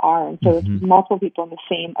members are. And so if multiple people in the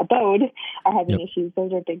same abode are having issues,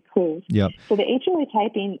 those are big clues. Yep. So the HLA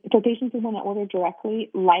typing, for patients who want to order directly,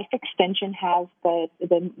 Life Extension has the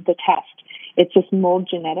test. It's just mold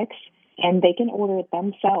genetics. And they can order it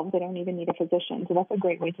themselves. They don't even need a physician. So that's a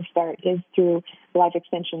great way to start, is through Life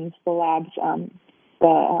Extensions, the labs,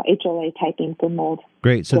 the HLA typing for mold.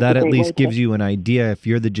 Great. So That's that at least gives you an idea if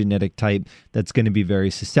you're the genetic type that's going to be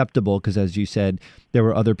very susceptible, because as you said, there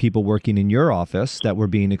were other people working in your office that were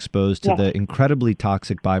being exposed to the incredibly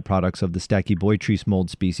toxic byproducts of the Stachybotrys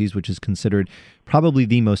mold species, which is considered probably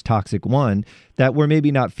the most toxic one, that were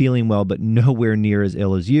maybe not feeling well, but nowhere near as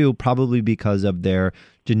ill as you, probably because of their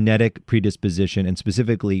genetic predisposition, and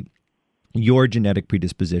specifically your genetic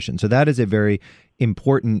predisposition. So that is a very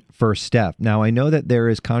important first step. Now, I know that there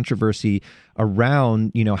is controversy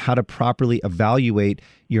around, how to properly evaluate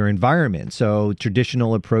your environment. So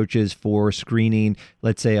traditional approaches for screening,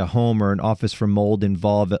 let's say a home or an office for mold,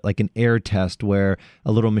 involve like an air test where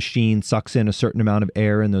a little machine sucks in a certain amount of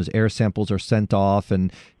air and those air samples are sent off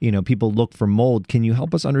and, people look for mold. Can you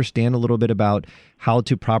help us understand a little bit about how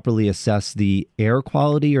to properly assess the air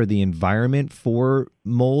quality or the environment for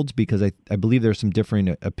molds? Because I believe there's some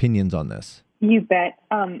differing opinions on this. You bet.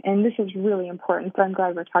 And this is really important, so I'm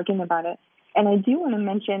glad we're talking about it. And I do want to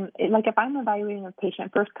mention, like if I'm evaluating a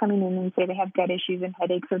patient first coming in and say they have gut issues and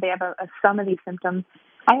headaches, or they have some of these symptoms,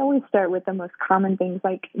 I always start with the most common things,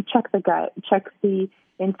 like check the gut, check the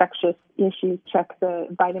infectious issues, check the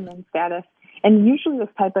vitamin status. And usually this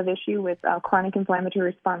type of issue with chronic inflammatory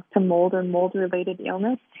response to mold or mold-related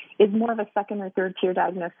illness is more of a second or third tier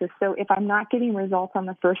diagnosis. So if I'm not getting results on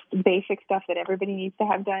the first basic stuff that everybody needs to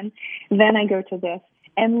have done, then I go to this.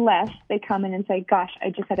 Unless they come in and say, gosh, I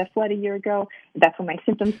just had a flood a year ago. That's when my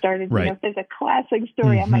symptoms started. Right. If there's a classic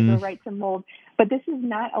story, I might go right to mold. But this is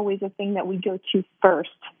not always a thing that we go to first.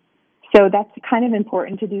 So that's kind of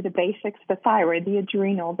important to do the basics, the thyroid, the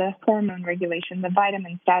adrenal, the hormone regulation, the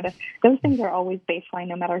vitamin status. Those things are always baseline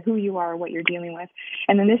no matter who you are or what you're dealing with.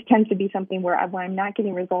 And then this tends to be something where when I'm not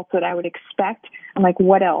getting results that I would expect, I'm like,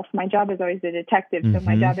 what else? My job is always the detective. So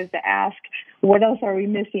my job is to ask, what else are we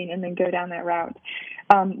missing? And then go down that route.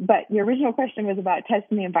 But your original question was about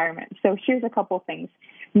testing the environment. So here's a couple of things.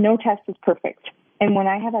 No test is perfect. And when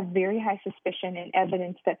I have a very high suspicion and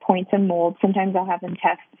evidence that points to mold, sometimes I'll have them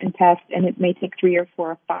test, and it may take 3 or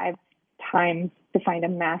 4 or 5 times to find a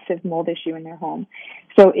massive mold issue in their home.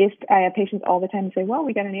 So if I have patients all the time who say, well,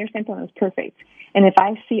 we got an air sample and it was perfect. And if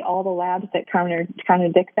I see all the labs that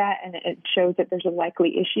contradict that and it shows that there's a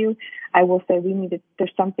likely issue, I will say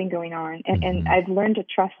there's something going on. And I've learned to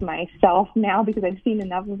trust myself now because I've seen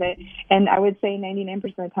enough of it. And I would say 99%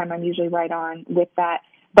 of the time I'm usually right on with that.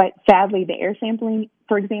 But sadly, the air sampling,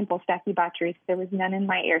 for example, Stachybotrys, there was none in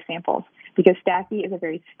my air samples because Stachy is a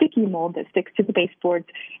very sticky mold that sticks to the baseboards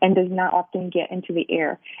and does not often get into the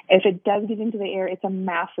air. If it does get into the air, it's a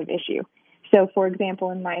massive issue. So, for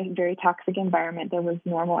example, in my very toxic environment, there was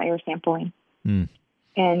normal air sampling.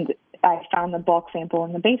 And I found the bulk sample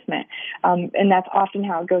in the basement. And that's often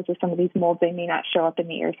how it goes with some of these molds. They may not show up in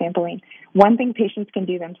the air sampling. One thing patients can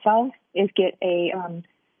do themselves is get a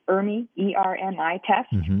ERMI, E-R-M-I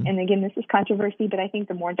test. And again, this is controversy, but I think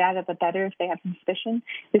the more data, the better if they have suspicion.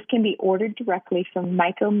 This can be ordered directly from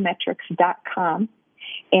mycometrics.com.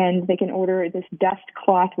 And they can order this dust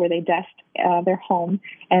cloth where they dust their home.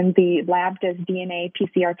 And the lab does DNA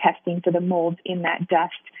PCR testing for the molds in that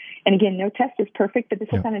dust. And again, no test is perfect, but this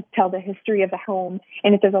will kind of tell the history of the home.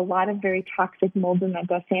 And if there's a lot of very toxic molds in that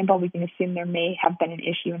dust sample, we can assume there may have been an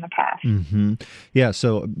issue in the past. Yeah,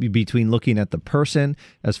 so between looking at the person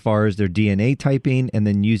as far as their DNA typing and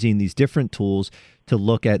then using these different tools to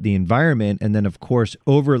look at the environment, and then, of course,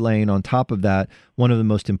 overlaying on top of that one of the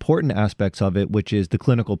most important aspects of it, which is the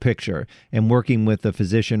clinical picture, and working with a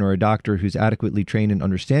physician or a doctor who's adequately trained in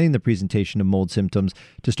understanding the presentation of mold symptoms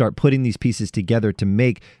to start putting these pieces together to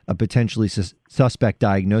make a potentially suspect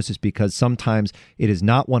diagnosis, because sometimes it is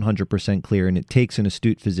not 100% clear, and it takes an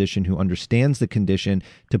astute physician who understands the condition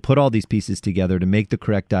to put all these pieces together to make the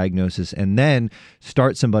correct diagnosis and then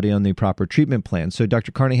start somebody on the proper treatment plan. So,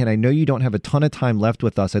 Dr. Carnahan, I know you don't have a ton of time left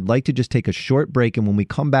with us. I'd like to just take a short break, and when we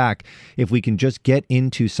come back, if we can just get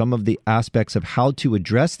into some of the aspects of how to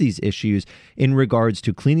address these issues in regards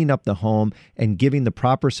to cleaning up the home and giving the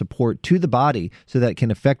proper support to the body so that it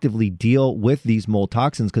can effectively deal with these mold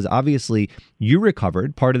toxins, because obviously you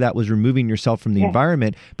recovered. Part of that was removing yourself from the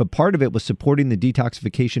environment, but part of it was supporting the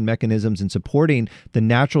detoxification mechanisms and supporting the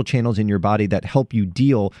natural channels in your body that help you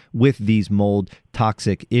deal with these mold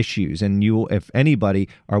toxic issues. And you, if anybody,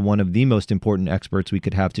 are one of the most important experts we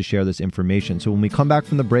could have to share this information. So when we come back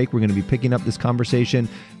from the break, we're going to be picking up this conversation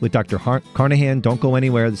with Dr. Carnahan. Don't go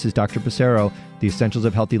anywhere. This is Dr. Passero, The Essentials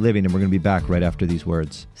of Healthy Living, and we're going to be back right after these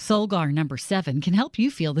words. Solgar number 7 can help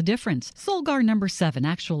you feel the difference. Solgar number 7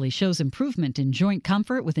 actually shows improvement in joint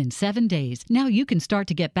comfort within 7 days. Now you can start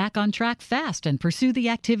to get back on track fast and pursue the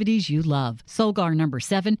activities you love. Solgar number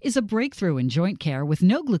 7 is a breakthrough in joint care with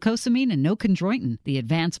no glucosamine and no chondroitin. The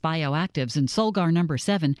advanced bioactives in Solgar number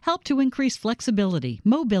 7 help to increase flexibility,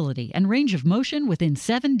 mobility, and range of motion within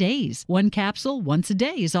 7 days. One capsule once a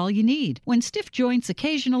day is all you need. When stiff joints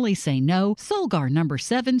occasionally say no, Solgar number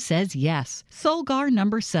 7 says yes. Solgar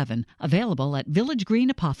number 7, available at Village Green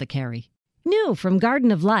Apothecary. New from Garden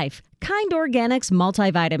of Life, Kind Organics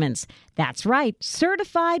multivitamins. That's right,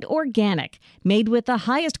 certified organic, made with the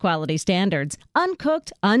highest quality standards,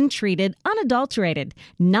 uncooked, untreated, unadulterated,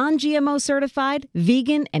 non-GMO certified,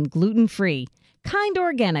 vegan, and gluten-free. Kind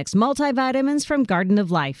Organics multivitamins from Garden of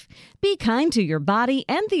Life. Be kind to your body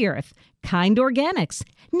and the earth. Kind Organics.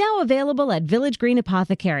 Now available at Village Green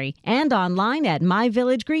Apothecary and online at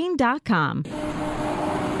myvillagegreen.com.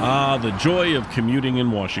 Ah, the joy of commuting in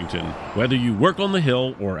Washington. Whether you work on the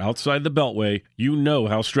Hill or outside the Beltway, you know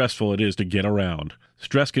how stressful it is to get around.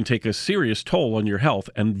 Stress can take a serious toll on your health,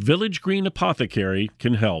 and Village Green Apothecary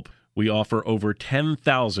can help. We offer over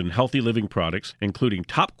 10,000 healthy living products, including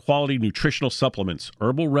top-quality nutritional supplements,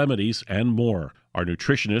 herbal remedies, and more. Our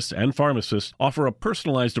nutritionists and pharmacists offer a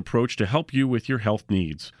personalized approach to help you with your health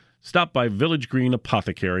needs. Stop by Village Green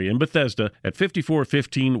Apothecary in Bethesda at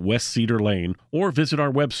 5415 West Cedar Lane, or visit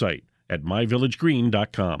our website at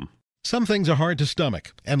myvillagegreen.com. Some things are hard to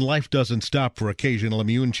stomach, and life doesn't stop for occasional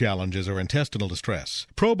immune challenges or intestinal distress.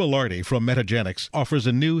 Probilardi from Metagenics offers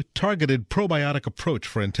a new, targeted probiotic approach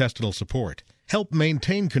for intestinal support. Help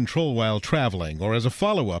maintain control while traveling or as a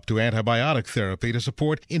follow-up to antibiotic therapy to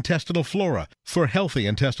support intestinal flora for healthy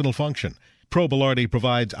intestinal function. Probilardi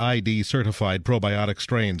provides ID-certified probiotic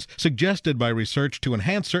strains suggested by research to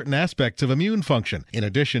enhance certain aspects of immune function, in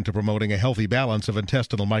addition to promoting a healthy balance of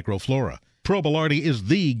intestinal microflora. Probilardi is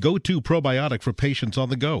the go-to probiotic for patients on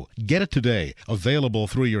the go. Get it today. Available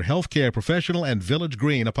through your healthcare professional and Village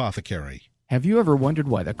Green Apothecary. Have you ever wondered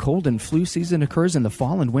why the cold and flu season occurs in the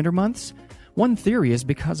fall and winter months? One theory is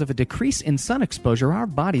because of a decrease in sun exposure, our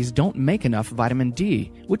bodies don't make enough vitamin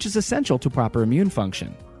D, which is essential to proper immune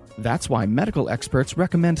function. That's why medical experts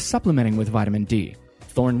recommend supplementing with vitamin D.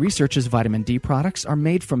 Thorne Research's vitamin D products are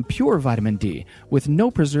made from pure vitamin D with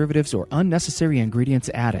no preservatives or unnecessary ingredients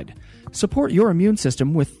added. Support your immune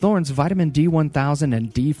system with Thorne's vitamin D1000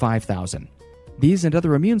 and D5000. These and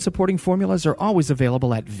other immune-supporting formulas are always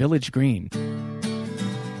available at Village Green.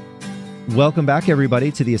 Welcome back,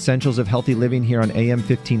 everybody, to the Essentials of Healthy Living here on AM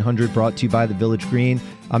 1500, brought to you by the Village Green.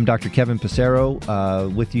 I'm Dr. Kevin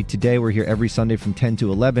Passero with you today. We're here every Sunday from 10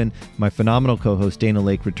 to 11. My phenomenal co-host Dana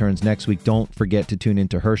Lake returns next week. Don't forget to tune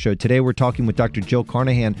into her show. Today we're talking with Dr. Jill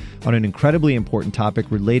Carnahan on an incredibly important topic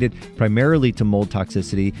related primarily to mold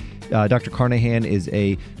toxicity. Dr. Carnahan is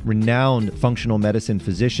a renowned functional medicine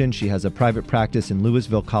physician. She has a private practice in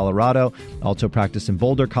Louisville, Colorado, also practice in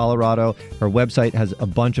Boulder, Colorado. Her website has a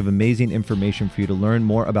bunch of amazing information for you to learn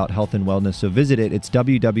more about health and wellness. So visit it. It's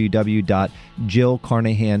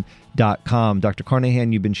www.jillcarnahan.com. Dr.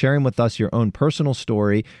 Carnahan, you've been sharing with us your own personal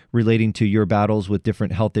story relating to your battles with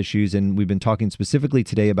different health issues, and we've been talking specifically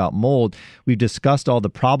today about mold. We've discussed all the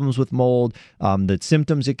problems with mold, the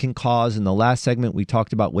symptoms it can cause. In the last segment, we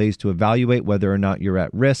talked about ways to evaluate whether or not you're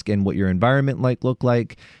at risk and what your environment might look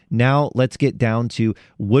like. Now, let's get down to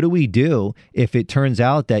what do we do if it turns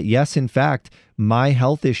out that, yes, in fact, my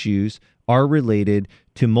health issues are related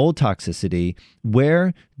to mold toxicity.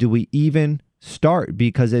 Where do we even start?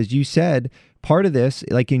 Because as you said, part of this,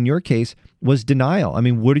 like in your case, was denial. I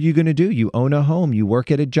mean, what are you going to do? You own a home, you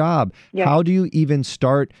work at a job. Yes. How do you even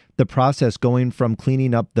start the process going from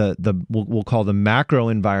cleaning up the we'll call the macro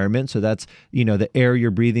environment? So that's, the air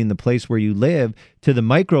you're breathing, the place where you live, to the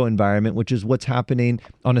micro environment, which is what's happening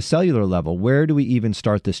on a cellular level. Where do we even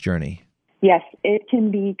start this journey? Yes, it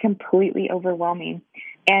can be completely overwhelming.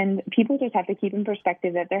 And people just have to keep in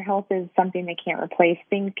perspective that their health is something they can't replace.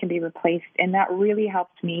 Things can be replaced. And that really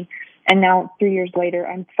helped me. And now 3 years later,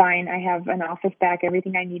 I'm fine. I have an office back.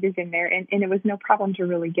 Everything I need is in there. And it was no problem to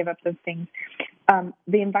really give up those things.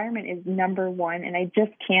 The environment is number one. And I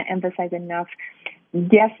just can't emphasize enough.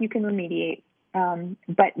 Yes, you can remediate.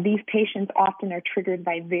 But these patients often are triggered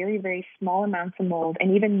by very, very small amounts of mold,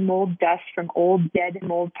 and even mold dust from old dead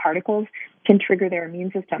mold particles can trigger their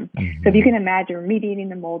immune system. Mm-hmm. So if you can imagine remediating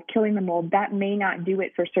the mold, killing the mold, that may not do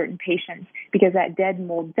it for certain patients because that dead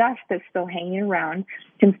mold dust that's still hanging around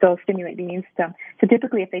can still stimulate the immune system. So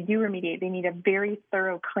typically if they do remediate, they need a very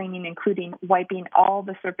thorough cleaning, including wiping all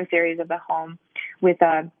the surface areas of the home with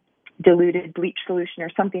a diluted bleach solution or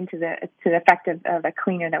something to the effect of a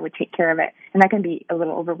cleaner that would take care of it. And that can be a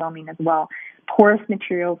little overwhelming as well. Porous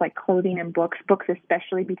materials like clothing and books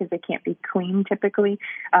especially because they can't be cleaned typically,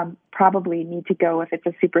 probably need to go if it's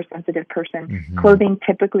a super sensitive person. Mm-hmm. Clothing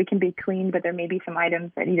typically can be cleaned, but there may be some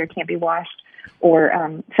items that either can't be washed or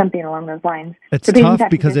something along those lines. It's so tough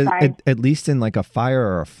because at least in like a fire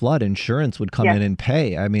or a flood, insurance would come in and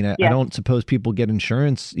pay. I mean, I don't suppose people get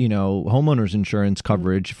insurance, homeowners insurance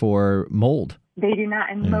coverage for mold. They do not,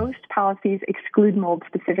 and most policies exclude mold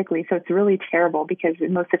specifically, so it's really terrible because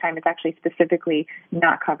most of the time it's actually specifically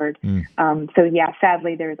not covered.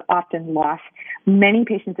 Sadly, there's often loss. Many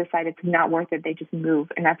patients decide it's not worth it. They just move,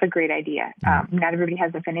 and that's a great idea. Not everybody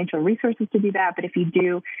has the financial resources to do that, but if you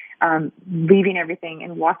do, leaving everything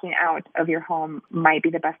and walking out of your home might be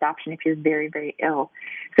the best option if you're very, very ill.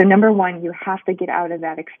 So number one, you have to get out of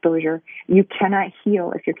that exposure. You cannot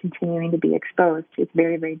heal if you're continuing to be exposed. It's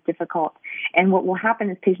very, very difficult. And what will happen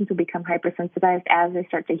is patients will become hypersensitized as they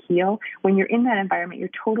start to heal. When you're in that environment,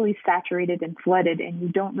 you're totally saturated and flooded, and you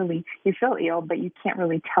feel ill, but you can't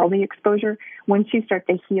really tell the exposure. Once you start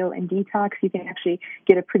to heal and detox, you can actually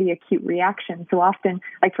get a pretty acute reaction. So often,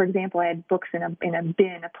 like for example, I had books in a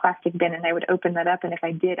plastic bin, and I would open that up, and if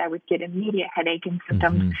I did, I would get immediate headache and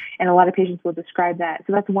symptoms. Mm-hmm. And a lot of patients will describe that.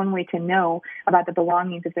 So that's one way to know about the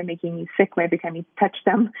belongings. If they're making you sick every time you touch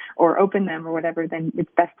them or open them or whatever, then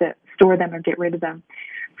it's best to store them or get rid of them.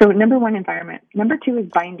 So number one, environment. Number two is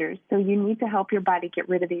binders. So you need to help your body get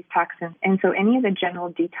rid of these toxins. And so any of the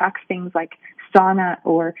general detox things like sauna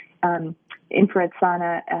or infrared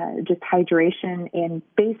sauna, just hydration and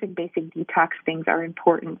basic detox things are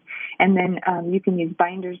important. And then you can use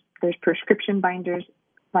binders. There's prescription binders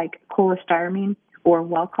like cholestyramine or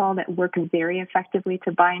Welchol that work very effectively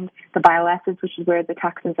to bind the bile acids, which is where the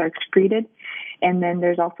toxins are excreted. And then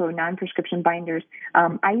there's also non-prescription binders.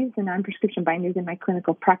 I use the non-prescription binders in my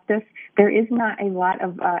clinical practice. There is not a lot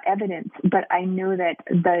of evidence, but I know that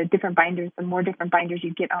the more different binders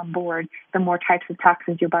you get on board, the more types of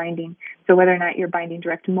toxins you're binding. So whether or not you're binding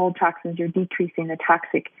direct mold toxins, you're decreasing the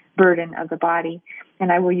toxic burden of the body.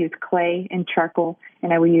 And I will use clay and charcoal,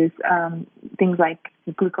 and I will use things like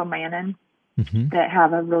glucomannan, mm-hmm. that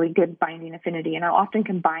have a really good binding affinity. And I'll often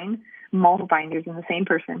combine multiple binders in the same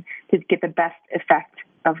person to get the best effect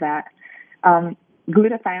of that.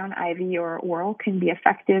 Glutathione IV or oral can be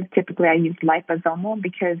effective. Typically, I use liposomal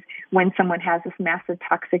because when someone has this massive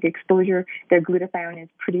toxic exposure, their glutathione is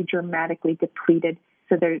pretty dramatically depleted,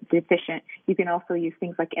 so they're deficient. You can also use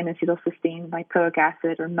things like N-acetylcysteine, lipoic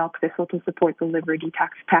acid, or milk thistle to support the liver detox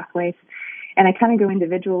pathways. And I kind of go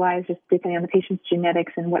individualized, just depending on the patient's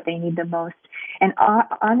genetics and what they need the most. And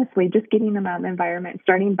honestly, just getting them out in the environment,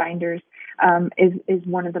 starting binders is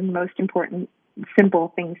one of the most important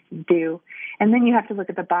simple things to do. And then you have to look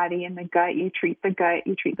at the body and the gut. You treat the gut,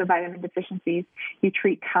 you treat the vitamin deficiencies, you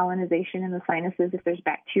treat colonization in the sinuses if there's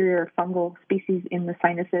bacteria or fungal species in the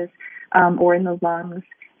sinuses or in the lungs.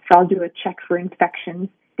 So I'll do a check for infections,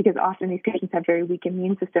 because often these patients have very weak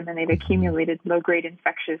immune system and they've accumulated low-grade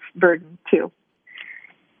infectious burden too.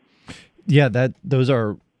 Yeah, those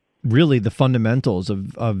are really the fundamentals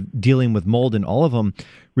of dealing with mold, and all of them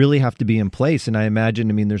really have to be in place. And I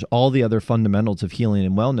imagine, there's all the other fundamentals of healing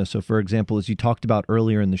and wellness. So for example, as you talked about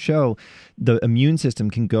earlier in the show, the immune system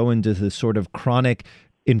can go into this sort of chronic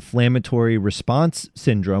inflammatory response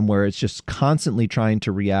syndrome where it's just constantly trying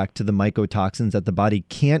to react to the mycotoxins that the body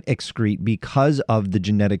can't excrete because of the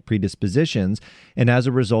genetic predispositions. And as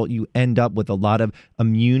a result, you end up with a lot of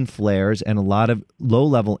immune flares and a lot of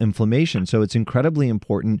low-level inflammation. So it's incredibly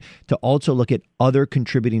important to also look at other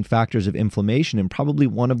contributing factors of inflammation. And probably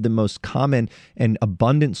one of the most common and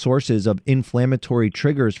abundant sources of inflammatory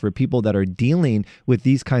triggers for people that are dealing with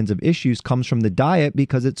these kinds of issues comes from the diet,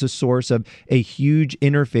 because it's a source of a huge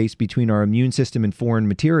interface between our immune system and foreign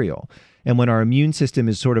material. And when our immune system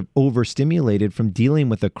is sort of overstimulated from dealing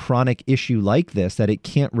with a chronic issue like this that it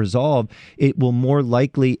can't resolve, it will more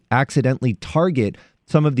likely accidentally target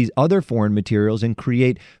some of these other foreign materials and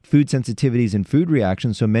create food sensitivities and food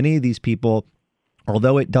reactions. So many of these people,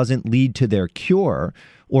 although it doesn't lead to their cure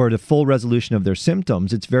or the full resolution of their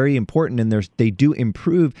symptoms, it's very important, and they do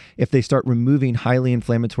improve if they start removing highly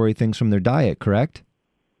inflammatory things from their diet, correct?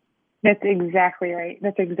 That's exactly right.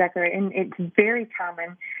 And it's very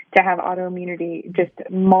common to have autoimmunity, just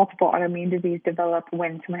multiple autoimmune disease develop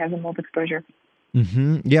when someone has a mold exposure.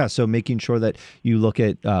 Mm-hmm. Yeah, so making sure that you look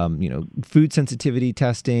at food sensitivity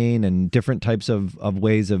testing and different types of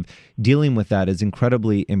ways of dealing with that is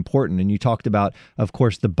incredibly important. And you talked about, of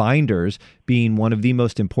course, the binders being one of the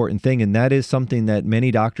most important thing, and that is something that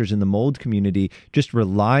many doctors in the mold community just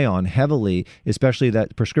rely on heavily, especially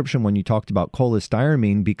that prescription when you talked about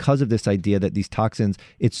cholestyramine, because of this idea that these toxins,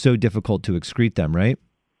 it's so difficult to excrete them, right?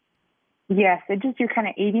 Yes, you're kind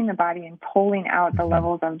of aiding the body in pulling out the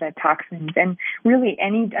levels of the toxins. And really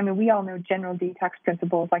we all know general detox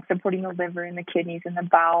principles like supporting the liver and the kidneys and the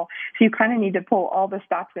bowel. So you kind of need to pull all the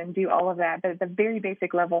stops and do all of that. But at the very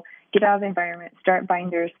basic level, get out of the environment, start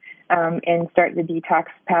binders, and start the detox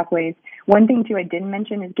pathways. One thing too I didn't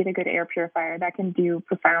mention is get a good air purifier. That can do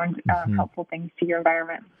profound helpful things to your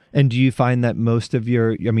environment. And do you find that most of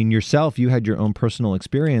yourself, you had your own personal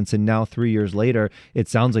experience, and now 3 years later, it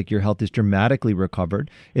sounds like your health is dramatically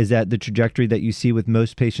recovered. Is that the trajectory that you see with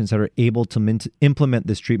most patients that are able to implement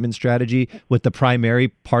this treatment strategy, with the primary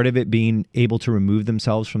part of it being able to remove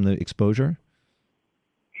themselves from the exposure?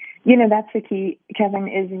 That's the key, Kevin,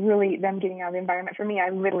 is really them getting out of the environment. For me, I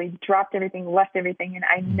literally dropped everything, left everything, and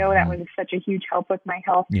I know that was such a huge help with my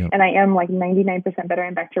health. Yep. And I am like 99% better.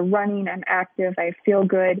 I'm back to running. I'm active. I feel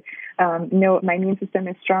good. My immune system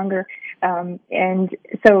is stronger. And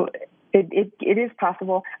so it is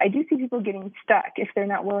possible. I do see people getting stuck if they're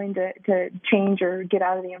not willing to change or get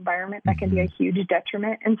out of the environment. That can be a huge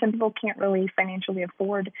detriment, and some people can't really financially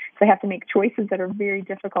afford, so they have to make choices that are very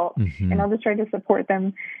difficult. And I'll just try to support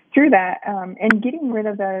them through that. And getting rid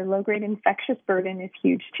of the low-grade infectious burden is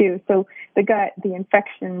huge too. So the gut, the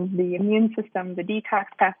infections, the immune system, the detox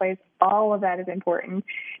pathways, all of that is important.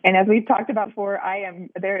 And as we've talked about before,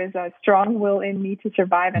 there is a strong will in me to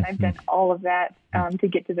survive, and I've done all of that to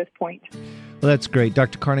get to this point. Well, that's great.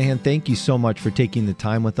 Dr. Carnahan, thank you so much for taking the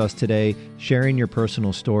time with us today, sharing your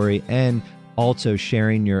personal story, and also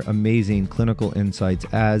sharing your amazing clinical insights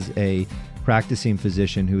as a practicing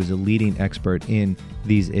physician who is a leading expert in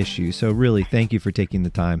these issues. So really, thank you for taking the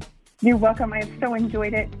time. You're welcome. I have so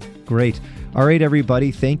enjoyed it. Great. All right,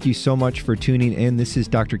 everybody. Thank you so much for tuning in. This is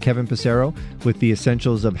Dr. Kevin Passero with the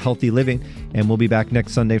Essentials of Healthy Living, and we'll be back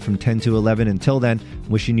next Sunday from 10 to 11. Until then,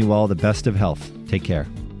 wishing you all the best of health. Take care.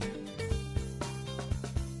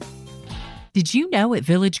 Did you know at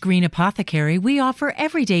Village Green Apothecary we offer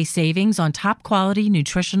everyday savings on top quality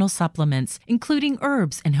nutritional supplements, including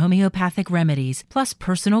herbs and homeopathic remedies, plus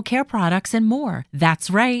personal care products and more? That's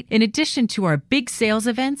right. In addition to our big sales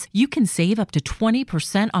events, you can save up to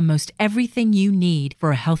 20% on most everything you need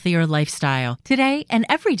for a healthier lifestyle. Today and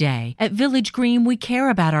every day, at Village Green, we care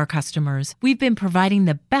about our customers. We've been providing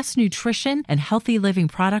the best nutrition and healthy living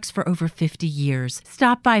products for over 50 years.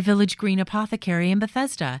 Stop by Village Green Apothecary in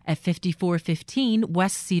Bethesda at 5415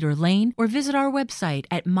 West Cedar Lane or visit our website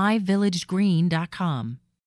at myvillagegreen.com.